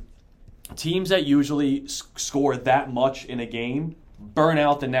 again, teams that usually score that much in a game burn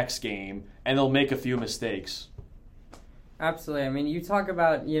out the next game, and they'll make a few mistakes. Absolutely. I mean, you talk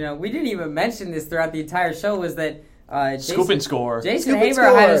about, we didn't even mention this throughout the entire show, was that scoop and score. Jason Haber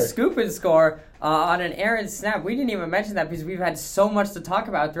had a scoop and score on an errant snap. We didn't even mention that because we've had so much to talk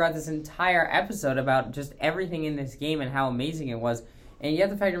about throughout this entire episode about just everything in this game and how amazing it was. And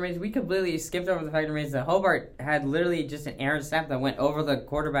yet the fact remains, we completely skipped over the fact remains that Hobart had literally just an errant snap that went over the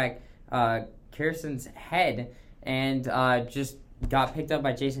quarterback Kirsten's head and just got picked up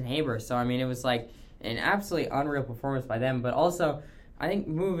by Jason Haber. So, I mean, it was like an absolutely unreal performance by them. But also, I think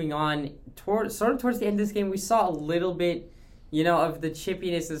moving on, towards the end of this game, we saw a little bit, of the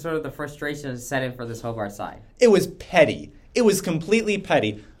chippiness and sort of the frustration set in for this Hobart side. It was petty. It was completely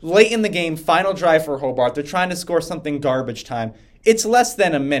petty. Late in the game, final drive for Hobart. They're trying to score something garbage time. It's less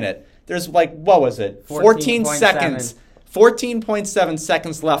than a minute. There's what was it? 14 seconds. 14.7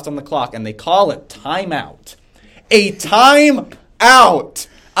 seconds left on the clock, and they call it timeout. A timeout!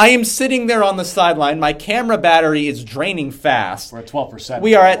 I am sitting there on the sideline. My camera battery is draining fast. We're at 12%.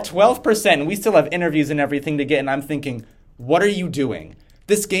 We are at 12%, and we still have interviews and everything to get, and I'm thinking, what are you doing?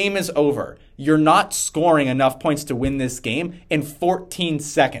 This game is over. You're not scoring enough points to win this game in 14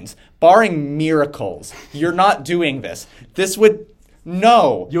 seconds. Barring miracles, you're not doing this. This would...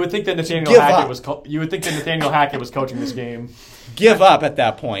 No. You would think that Nathaniel Hackett was coaching this game. Give up at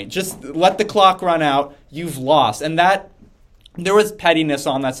that point. Just let the clock run out. You've lost. And there was pettiness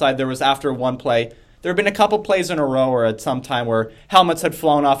on that side. There was after one play. There have been a couple plays in a row or at some time where helmets had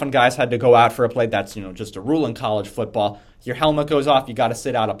flown off and guys had to go out for a play. That's, just a rule in college football. Your helmet goes off, you got to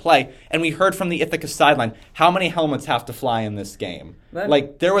sit out a play. And we heard from the Ithaca sideline how many helmets have to fly in this game.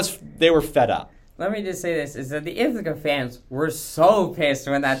 They were fed up. let me just say this, is that the Ithaca fans were so pissed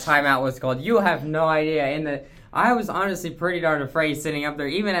when that timeout was called. You have no idea. I was honestly pretty darn afraid sitting up there,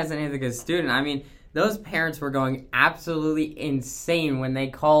 even as an Ithaca student. I mean, those parents were going absolutely insane when they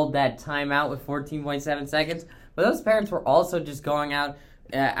called that timeout with 14.7 seconds. But those parents were also just going out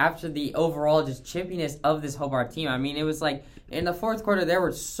after the overall just chippiness of this Hobart team. I mean, it was like in the fourth quarter, there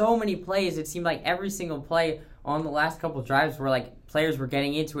were so many plays. It seemed like every single play on the last couple drives were like players were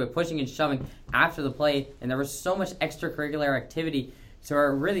getting into it, pushing and shoving after the play. And there was so much extracurricular activity. So it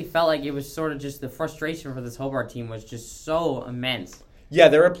really felt like it was sort of just the frustration for this Hobart team was just so immense. Yeah,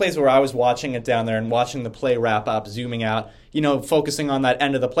 there were plays where I was watching it down there and watching the play wrap up, zooming out, focusing on that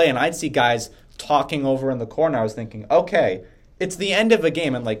end of the play, and I'd see guys talking over in the corner. I was thinking, okay, it's the end of a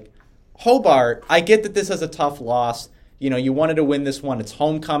game, and like, Hobart, I get that this is a tough loss. You wanted to win this one. It's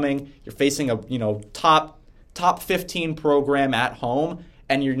homecoming. You're facing a, top 15 program at home,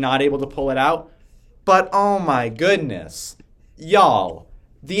 and you're not able to pull it out. But, oh my goodness, y'all,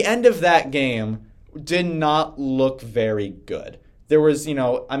 the end of that game did not look very good. There was,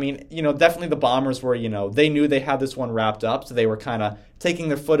 definitely the Bombers were, they knew they had this one wrapped up, so they were kind of taking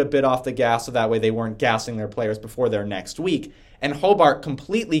their foot a bit off the gas so that way they weren't gassing their players before their next week. And Hobart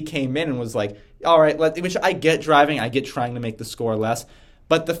completely came in and was like, all right, which I get driving, I get trying to make the score less,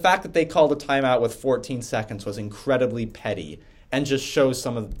 but the fact that they called a timeout with 14 seconds was incredibly petty and just shows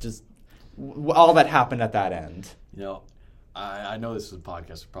some of just all that happened at that end. I know this is a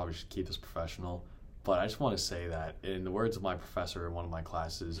podcast, we probably should keep this professional. But I just want to say that, in the words of my professor in one of my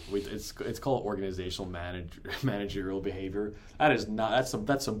classes, it's called organizational managerial behavior. That's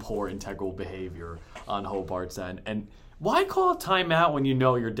some poor integral behavior on Hobart's end. And why call a timeout when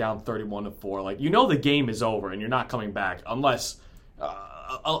you're down 31-4? Like, the game is over and you're not coming back unless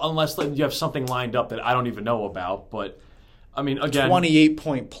you have something lined up that I don't even know about. But I mean, again,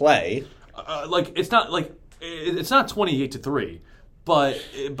 28-point play. It's not 28-3. But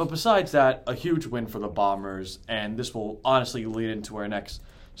besides that, a huge win for the Bombers, and this will honestly lead into our next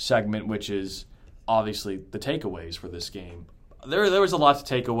segment, which is obviously the takeaways for this game. There was a lot to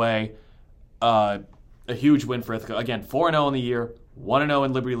take away. A huge win for Ithaca. Again, 4-0 in the year, 1-0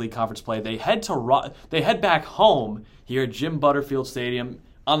 in Liberty League Conference play. They head back home here at Jim Butterfield Stadium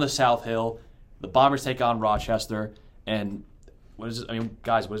on the South Hill. The Bombers take on Rochester, and what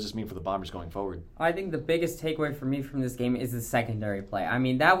does this mean for the Bombers going forward? I think the biggest takeaway for me from this game is the secondary play. I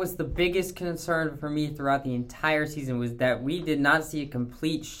mean, that was the biggest concern for me throughout the entire season, was that we did not see a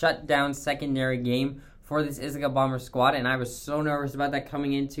complete shutdown secondary game for this Ithaca Bombers squad, and I was so nervous about that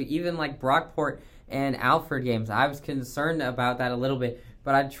coming into even like Brockport and Alfred games. I was concerned about that a little bit,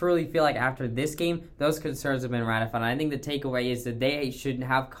 but I truly feel like after this game, those concerns have been ratified. I think the takeaway is that they should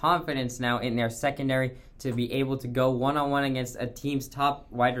have confidence now in their secondary to be able to go one-on-one against a team's top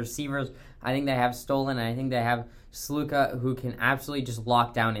wide receivers. I think they have Stolen, and I think they have Sluka, who can absolutely just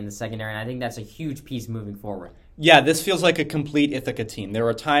lock down in the secondary, and I think that's a huge piece moving forward. Yeah, this feels like a complete Ithaca team. There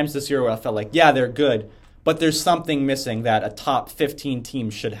were times this year where I felt like, yeah, they're good, but there's something missing that a top 15 team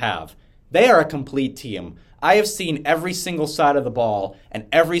should have. They are a complete team. I have seen every single side of the ball and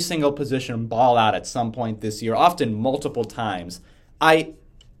every single position ball out at some point this year, often multiple times. I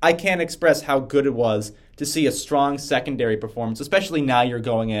can't express how good it was to see a strong secondary performance, especially now you're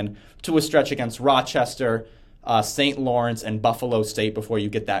going in to a stretch against Rochester, St. Lawrence, and Buffalo State before you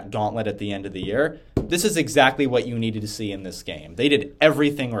get that gauntlet at the end of the year. This is exactly what you needed to see in this game. They did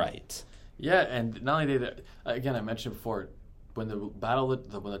everything right. Yeah, and not only did again, I mentioned before, when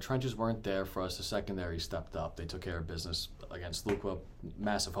the trenches weren't there for us, the secondary stepped up. They took care of business against Luqua.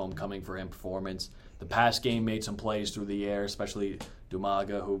 Massive homecoming for him performance. The pass game made some plays through the air, especially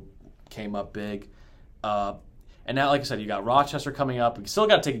Dumaga, who came up big. And now, like I said, you got Rochester coming up. We still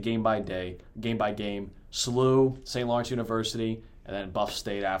got to take it game by game. SLU, St. Lawrence University, and then Buff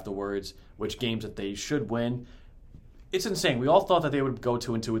State afterwards, which games that they should win. It's insane. We all thought that they would go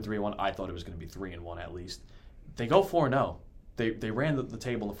 2-2 and 3-1. I thought it was going to be 3-1 at least. They go 4-0. They ran the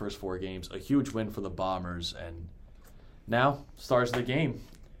table in the first 4 games. A huge win for the Bombers. And now, stars of the game.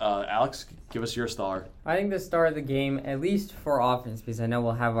 Alex, give us your star. I think the star of the game, at least for offense, because I know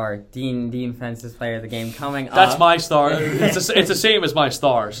we'll have our Dean Fences player of the game coming up. That's my star. It's the same as my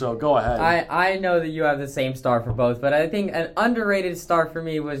star, so go ahead. I know that you have the same star for both, but I think an underrated star for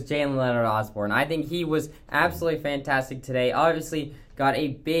me was Jalen Leonard Osborne. I think he was absolutely fantastic today. Obviously, got a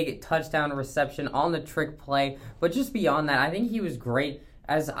big touchdown reception on the trick play, but just beyond that, I think he was great.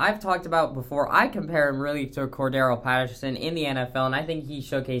 As I've talked about before, I compare him really to Cordero Patterson in the NFL, and I think he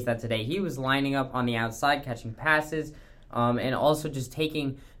showcased that today. He was lining up on the outside, catching passes, and also just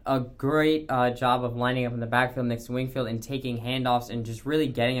taking a great job of lining up in the backfield next to Wingfield and taking handoffs and just really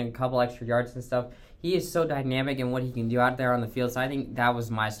getting a couple extra yards and stuff. He is so dynamic in what he can do out there on the field, so I think that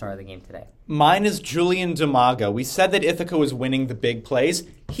was my star of the game today. Mine is Julian D'Amago. We said that Ithaca was winning the big plays.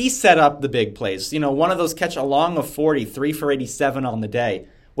 He set up the big plays. One of those catch along of 40, 3 for 87 on the day.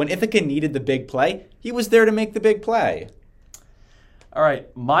 When Ithaca needed the big play, he was there to make the big play. All right,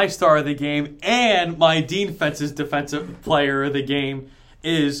 my star of the game and my defense's defensive player of the game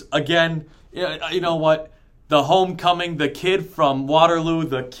is, again, you know what? The homecoming, the kid from Waterloo,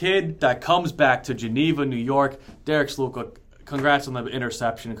 the kid that comes back to Geneva, New York, Derek Sluka. Congrats on the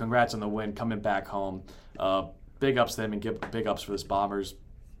interception. Congrats on the win coming back home. Big ups to him and big ups for this Bombers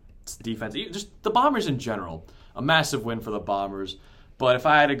defense. Just the Bombers in general. A massive win for the Bombers. But if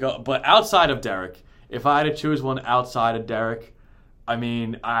I had to go, but outside of Derek, if I had to choose one outside of Derek, I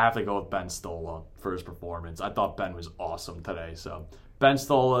have to go with Ben Stola for his performance. I thought Ben was awesome today. So Ben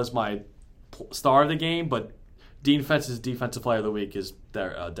Stola is my star of the game, but defense's defensive player of the week is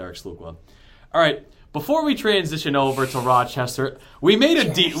Derek Sluka. All right, before we transition over to Rochester, we made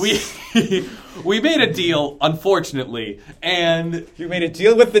a deal. We made a deal, unfortunately, and you made a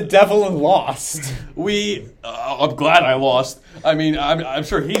deal with the devil and lost. I'm glad I lost. I'm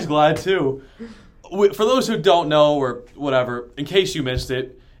sure he's glad too. For those who don't know or whatever, in case you missed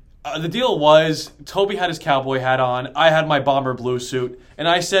it, the deal was Toby had his cowboy hat on, I had my Bomber blue suit, and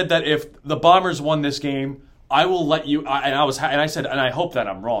I said that if the Bombers won this game, I will let you. I said, and I hope that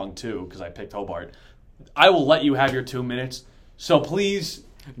I'm wrong too because I picked Hobart. I will let you have your 2 minutes. So please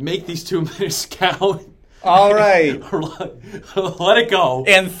make these 2 minutes count. All right, let it go.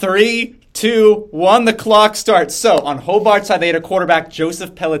 And 3, 2, 1, the clock starts. So on Hobart's side, they had a quarterback,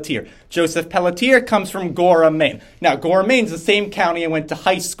 Joseph Pelletier. Joseph Pelletier comes from Gorham, Maine. Now, Gorham, Maine's the same county I went to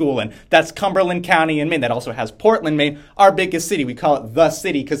high school in. That's Cumberland County in Maine. That also has Portland, Maine, our biggest city. We call it the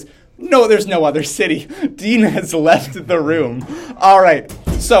city because no, there's no other city. Dean has left the room. All right.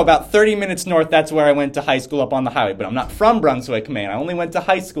 So about 30 minutes north, that's where I went to high school up on the highway. But I'm not from Brunswick, Maine. I only went to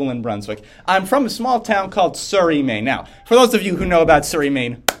high school in Brunswick. I'm from a small town called Surrey, Maine. Now, for those of you who know about Surrey,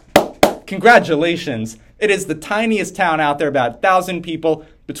 Maine, congratulations. It is the tiniest town out there, about 1,000 people,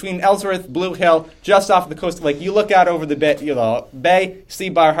 between Ellsworth, Blue Hill, just off the coast of Lake. You look out over the bay, see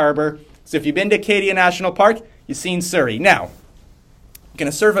Bar Harbor. So if you've been to Acadia National Park, you've seen Surrey. Now, I'm going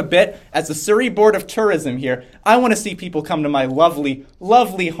to serve a bit as the Surrey Board of Tourism here. I want to see people come to my lovely,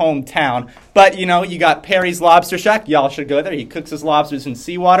 lovely hometown. But, you got Perry's Lobster Shack. Y'all should go there. He cooks his lobsters in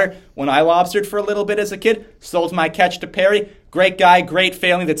seawater. When I lobstered for a little bit as a kid, sold my catch to Perry. Great guy, great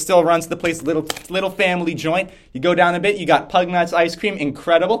family that still runs the place, little family joint. You go down a bit, you got Pugnuts ice cream,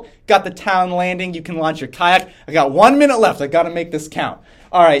 incredible. Got the town landing, you can launch your kayak. I got 1 minute left, I got to make this count.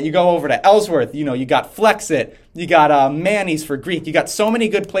 All right, you go over to Ellsworth, you got Flexit, you got Manny's for Greek. You got so many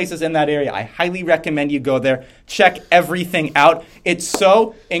good places in that area. I highly recommend you go there. Check everything out. It's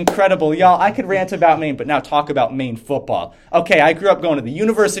so incredible. Y'all, I could rant about Maine, but now talk about Maine football. Okay, I grew up going to the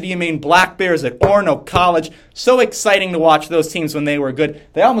University of Maine Black Bears at Orono College. So exciting to watch those teams when they were good.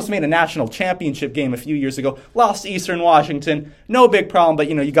 They almost made a national championship game a few years ago. Lost to Eastern Washington. No big problem, but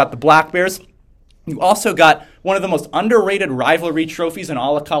you got the Black Bears. You also got one of the most underrated rivalry trophies in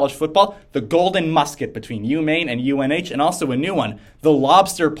all of college football, the Golden Musket between UMaine and UNH, and also a new one, the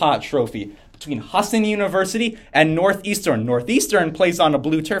Lobster Pot Trophy between Husson University and Northeastern. Northeastern plays on a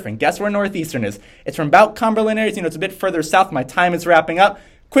blue turf, and guess where Northeastern is? It's from about Cumberland areas. It's a bit further south. My time is wrapping up.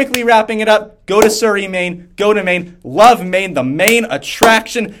 Quickly wrapping it up, go to Surrey, Maine, go to Maine, love Maine, the main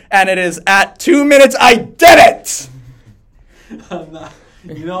attraction, and it is at 2 minutes. I did it!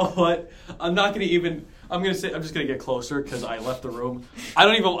 You know what? I'm not going to even. I'm just going to get closer because I left the room. I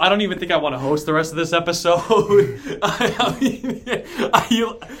don't even think I want to host the rest of this episode. I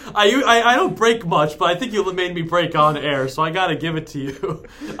don't break much, but I think you made me break on air, so I got to give it to you.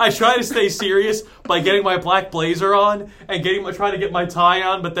 I try to stay serious by getting my black blazer on and trying to get my tie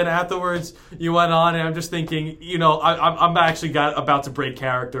on, but then afterwards you went on, and I'm just thinking, I'm actually about to break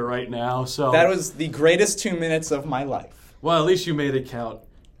character right now. So that was the greatest 2 minutes of my life. Well, at least you made it count.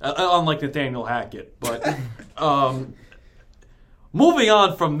 Unlike Nathaniel Hackett. But moving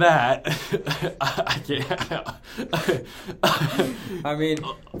on from that, I can't.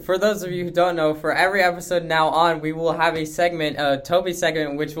 For those of you who don't know, for every episode now on, we will have a segment, a Toby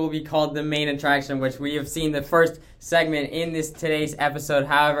segment, which will be called The Main Attraction, which we have seen the first segment in today's episode.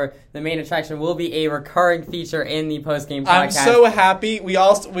 However, The Main Attraction will be a recurring feature in the post-game podcast. I'm so happy. We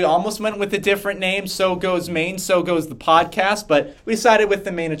almost went with a different name. So goes Maine, so goes the podcast, but we decided with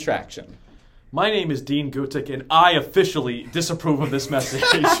The Main Attraction. My name is Dean Gutic, and I officially disapprove of this message.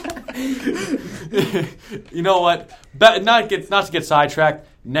 You know what? Not to get sidetracked.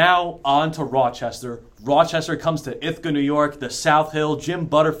 Now on to Rochester. Rochester comes to Ithaca, New York, the South Hill Jim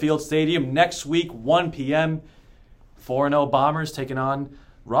Butterfield Stadium next week, 1 p.m. 4-0 Bombers taking on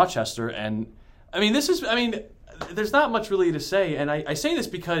Rochester. And, there's not much really to say. And I say this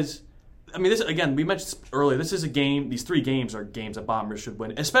because, this again, we mentioned earlier, this is a game, these 3 games are games that Bombers should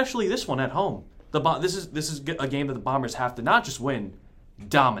win, especially this one at home. This is a game that the Bombers have to not just win,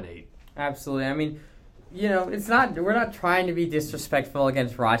 dominate. Absolutely. We're not trying to be disrespectful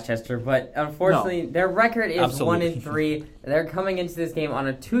against Rochester, but unfortunately, Their record is Absolutely. 1-3. They're coming into this game on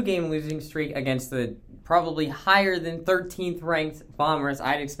a 2-game losing streak against the probably higher than 13th ranked Bombers.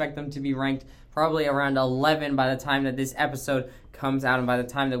 I'd expect them to be ranked probably around 11 by the time that this episode comes out and by the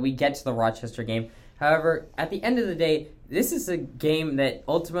time that we get to the Rochester game. However, at the end of the day, this is a game that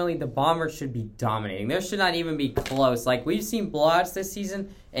ultimately the Bombers should be dominating. There should not even be close. Like, we've seen blowouts this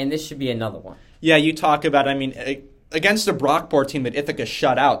season, and this should be another one. Yeah, you talk about, against a Brockport team that Ithaca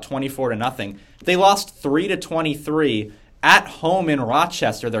shut out 24-0. They lost 3-23 at home in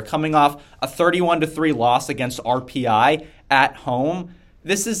Rochester. They're coming off a 31-3 loss against RPI at home.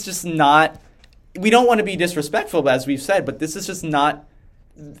 This is just not, we don't want to be disrespectful, as we've said, but this is just not,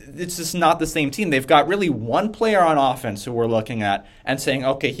 it's just not the same team. They've got really one player on offense who we're looking at and saying,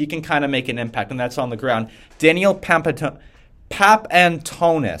 okay, he can kind of make an impact, and that's on the ground. Daniel Papantonis.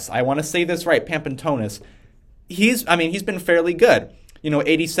 I want to say this right, Papantonis. He's been fairly good.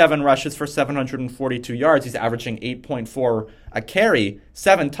 87 rushes for 742 yards. He's averaging 8.4 a carry,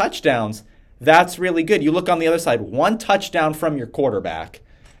 7 touchdowns. That's really good. You look on the other side, 1 touchdown from your quarterback.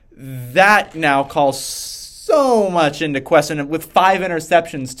 That now calls so much into question. And with 5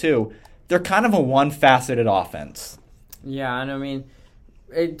 interceptions, too, they're kind of a one-faceted offense. Yeah, and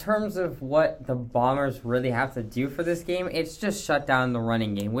in terms of what the Bombers really have to do for this game, it's just shut down the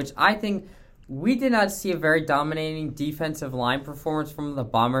running game, which I think we did not see a very dominating defensive line performance from the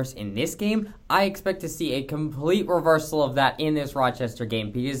Bombers in this game. I expect to see a complete reversal of that in this Rochester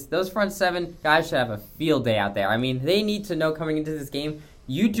game because those front 7 guys should have a field day out there. They need to know coming into this game,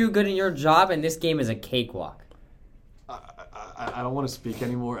 you do good in your job, and this game is a cakewalk. I don't want to speak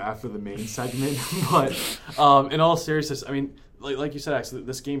anymore after the main segment, but in all seriousness, like you said, actually,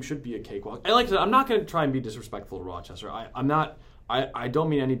 this game should be a cakewalk. And like I said, I'm not going to try and be disrespectful to Rochester. I don't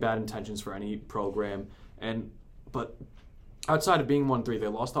mean any bad intentions for any program. But outside of being 1-3, they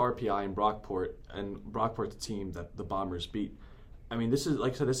lost to RPI and Brockport, and Brockport's a team that the Bombers beat. This is,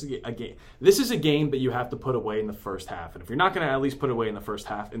 like I said, this is a game. This is a game that you have to put away in the first half. And if you're not going to at least put away in the first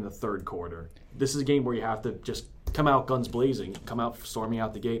half, in the third quarter, this is a game where you have to just come out guns blazing, come out storming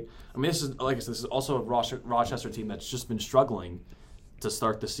out the gate. This is, like I said, this is also a Rochester team that's just been struggling to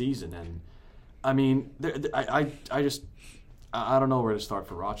start the season. And I don't know where to start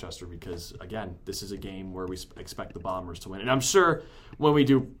for Rochester because, again, this is a game where we expect the Bombers to win. And I'm sure when we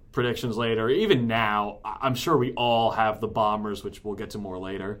do predictions later, even now, I'm sure we all have the Bombers, which we'll get to more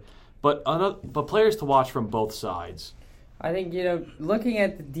later. But players to watch from both sides. I think, looking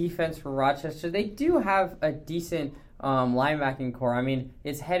at the defense for Rochester, they do have a decent linebacking core.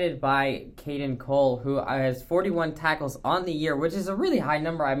 It's headed by Caden Cole, who has 41 tackles on the year, which is a really high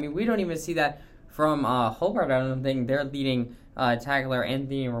number. We don't even see that from Hobart. I don't think their leading tackler,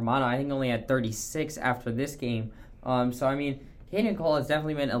 Anthony Romano, I think only had 36 after this game. Caden Cole has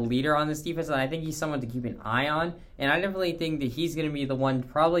definitely been a leader on this defense, and I think he's someone to keep an eye on. And I definitely think that he's going to be the one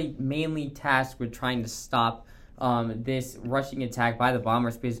probably mainly tasked with trying to stop this rushing attack by the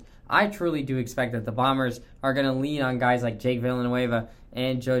Bombers, because I truly do expect that the Bombers are going to lean on guys like Jake Villanueva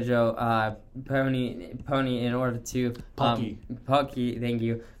and JoJo Pony in order to Pucky, thank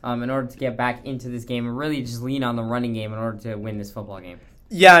you, in order to get back into this game and really just lean on the running game in order to win this football game.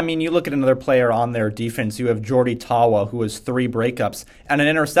 Yeah, you look at another player on their defense. You have Jordy Tawa, who has 3 breakups and an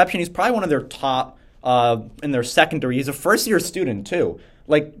interception. He's probably one of their top in their secondary. He's a first-year student, too.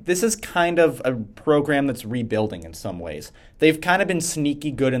 This is kind of a program that's rebuilding in some ways. They've kind of been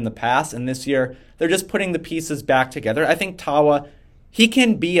sneaky good in the past, and this year they're just putting the pieces back together. I think Tawa, he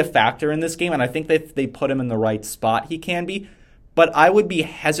can be a factor in this game, and I think that if they put him in the right spot, he can be. But I would be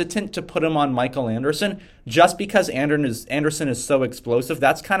hesitant to put him on Michael Anderson just because Anderson is so explosive.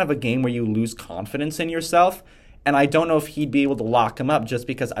 That's kind of a game where you lose confidence in yourself, and I don't know if he'd be able to lock him up just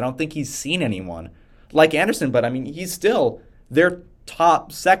because I don't think he's seen anyone like Anderson. But, he's still their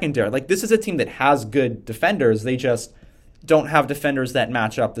top secondary. This is a team that has good defenders. They just don't have defenders that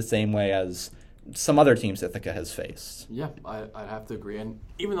match up the same way as some other teams Ithaca has faced. Yeah, I'd have to agree. And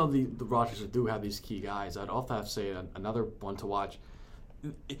even though the Rochester do have these key guys, I'd also have to say another one to watch.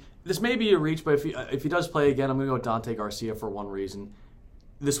 this may be a reach, but if he does play again, I'm going to go with Dante Garcia for one reason.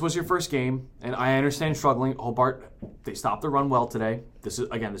 This was your first game, and I understand struggling. Hobart, they stopped the run well today. This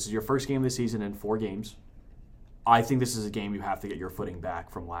is your first game this season in 4 games. I think this is a game you have to get your footing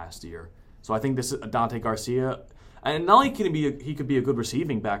back from last year. So I think this is Dante Garcia, and not only he could be a good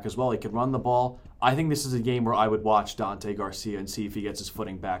receiving back as well. He could run the ball. I think this is a game where I would watch Dante Garcia and see if he gets his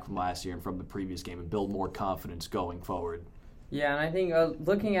footing back from last year and from the previous game and build more confidence going forward. Yeah, and I think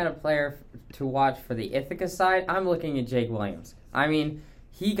looking at a player to watch for the Ithaca side, I'm looking at Jake Williams. I mean,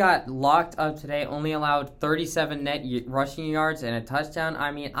 he got locked up today, only allowed 37 net rushing yards and a touchdown.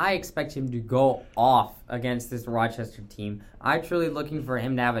 I mean, I expect him to go off against this Rochester team. I'm truly looking for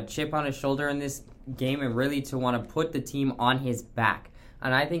him to have a chip on his shoulder in this game and really to want to put the team on his back.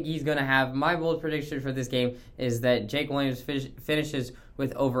 And I think he's going to have, my bold prediction for this game is that Jake Williams finishes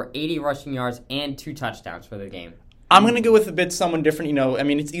with over 80 rushing yards and 2 touchdowns for the game. I'm going to go with a bit someone different. I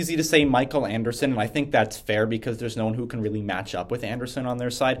mean, it's easy to say Michael Anderson, and I think that's fair because there's no one who can really match up with Anderson on their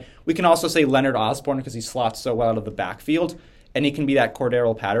side. We can also say Leonard Osborne because he slots so well out of the backfield, and he can be that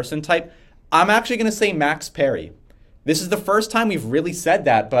Cordero Patterson type. I'm actually going to say Max Perry. This is the first time we've really said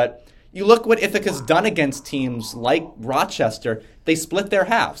that, but you look what Ithaca's done against teams like Rochester. They split their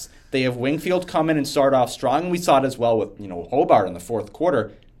halves. They have Wingfield come in and start off strong, and we saw it as well with Hobart in the fourth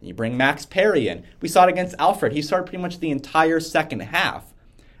quarter. You bring Max Perry in. We saw it against Alfred. He started pretty much the entire second half.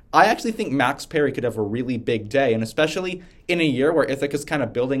 I actually think Max Perry could have a really big day, and especially in a year where Ithaca's kind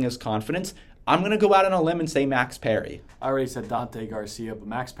of building his confidence, I'm going to go out on a limb and say Max Perry. I already said Dante Garcia, but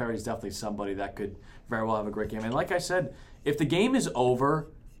Max Perry is definitely somebody that could very well have a great game. And like I said, if the game is over,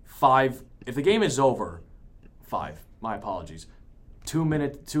 5, my apologies,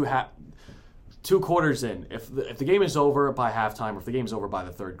 2 quarters in, if the game is over by halftime, or if the game is over by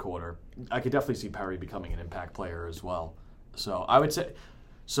the third quarter, I could definitely see Perry becoming an impact player as well. So I would say,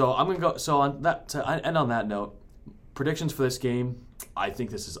 I'm going to go. So on that, to end on that note, predictions for this game. I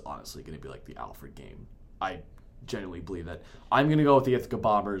think this is honestly going to be like the Alfred game. I genuinely believe that. I'm going to go with the Ithaca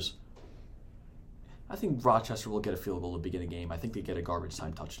Bombers. I think Rochester will get a field goal to begin a game. I think they get a garbage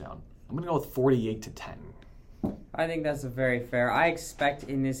time touchdown. I'm going to go with 48-10. I think that's very fair. I expect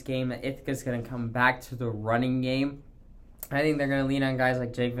in this game that Ithaca's going to come back to the running game. I think they're going to lean on guys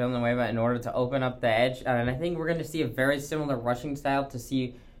like Jake Villanueva in order to open up the edge. And I think we're going to see a very similar rushing style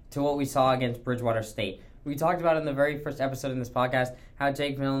to what we saw against Bridgewater State. We talked about in the very first episode in this podcast how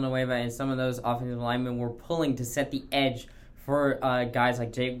Jake Villanueva and some of those offensive linemen were pulling to set the edge for guys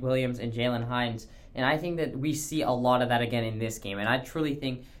like Jake Williams and Jalen Hines. And I think that we see a lot of that again in this game. And I truly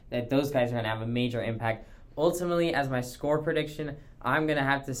think that those guys are going to have a major impact. Ultimately, as my score prediction, I'm going to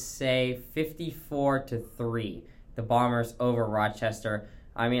have to say 54-3, the Bombers over Rochester.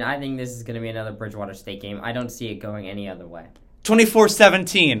 I mean, I think this is going to be another Bridgewater State game. I don't see it going any other way.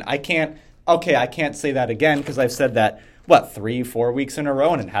 24-17. I can't say that again because I've said that, 3-4 weeks in a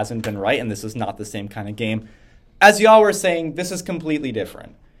row, and it hasn't been right, and this is not the same kind of game. As y'all were saying, this is completely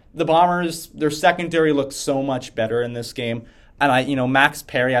different. The Bombers, their secondary looks so much better in this game. And Max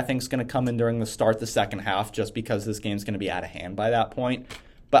Perry, I think, is going to come in during the second half just because this game's going to be out of hand by that point.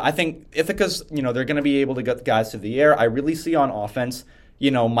 But I think Ithaca's, they're going to be able to get the guys through the air. I really see on offense,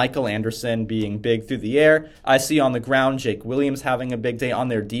 Michael Anderson being big through the air. I see on the ground Jake Williams having a big day on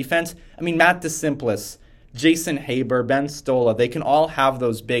their defense. I mean, Matt DeSimplis, Jason Haber, Ben Stola, they can all have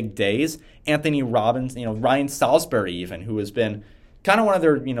those big days. Anthony Robbins, Ryan Salisbury even, who has been kind of one of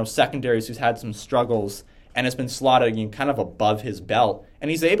their, secondaries who's had some struggles and has been slotted kind of above his belt. And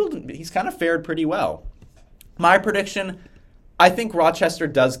he's kind of fared pretty well. My prediction, I think Rochester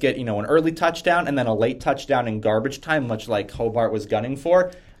does get, an early touchdown and then a late touchdown in garbage time, much like Hobart was gunning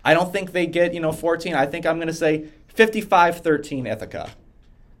for. I don't think they get, 14. I think I'm going to say 55-13 Ithaca.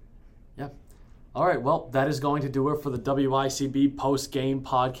 Yeah. All right, well, that is going to do it for the WICB post-game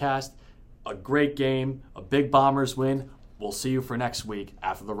podcast. A great game, a big Bombers win. We'll see you for next week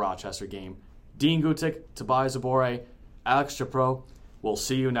after the Rochester game. Dean Gutic, Tobias Zabore, Alex Chapro. We'll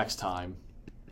see you next time.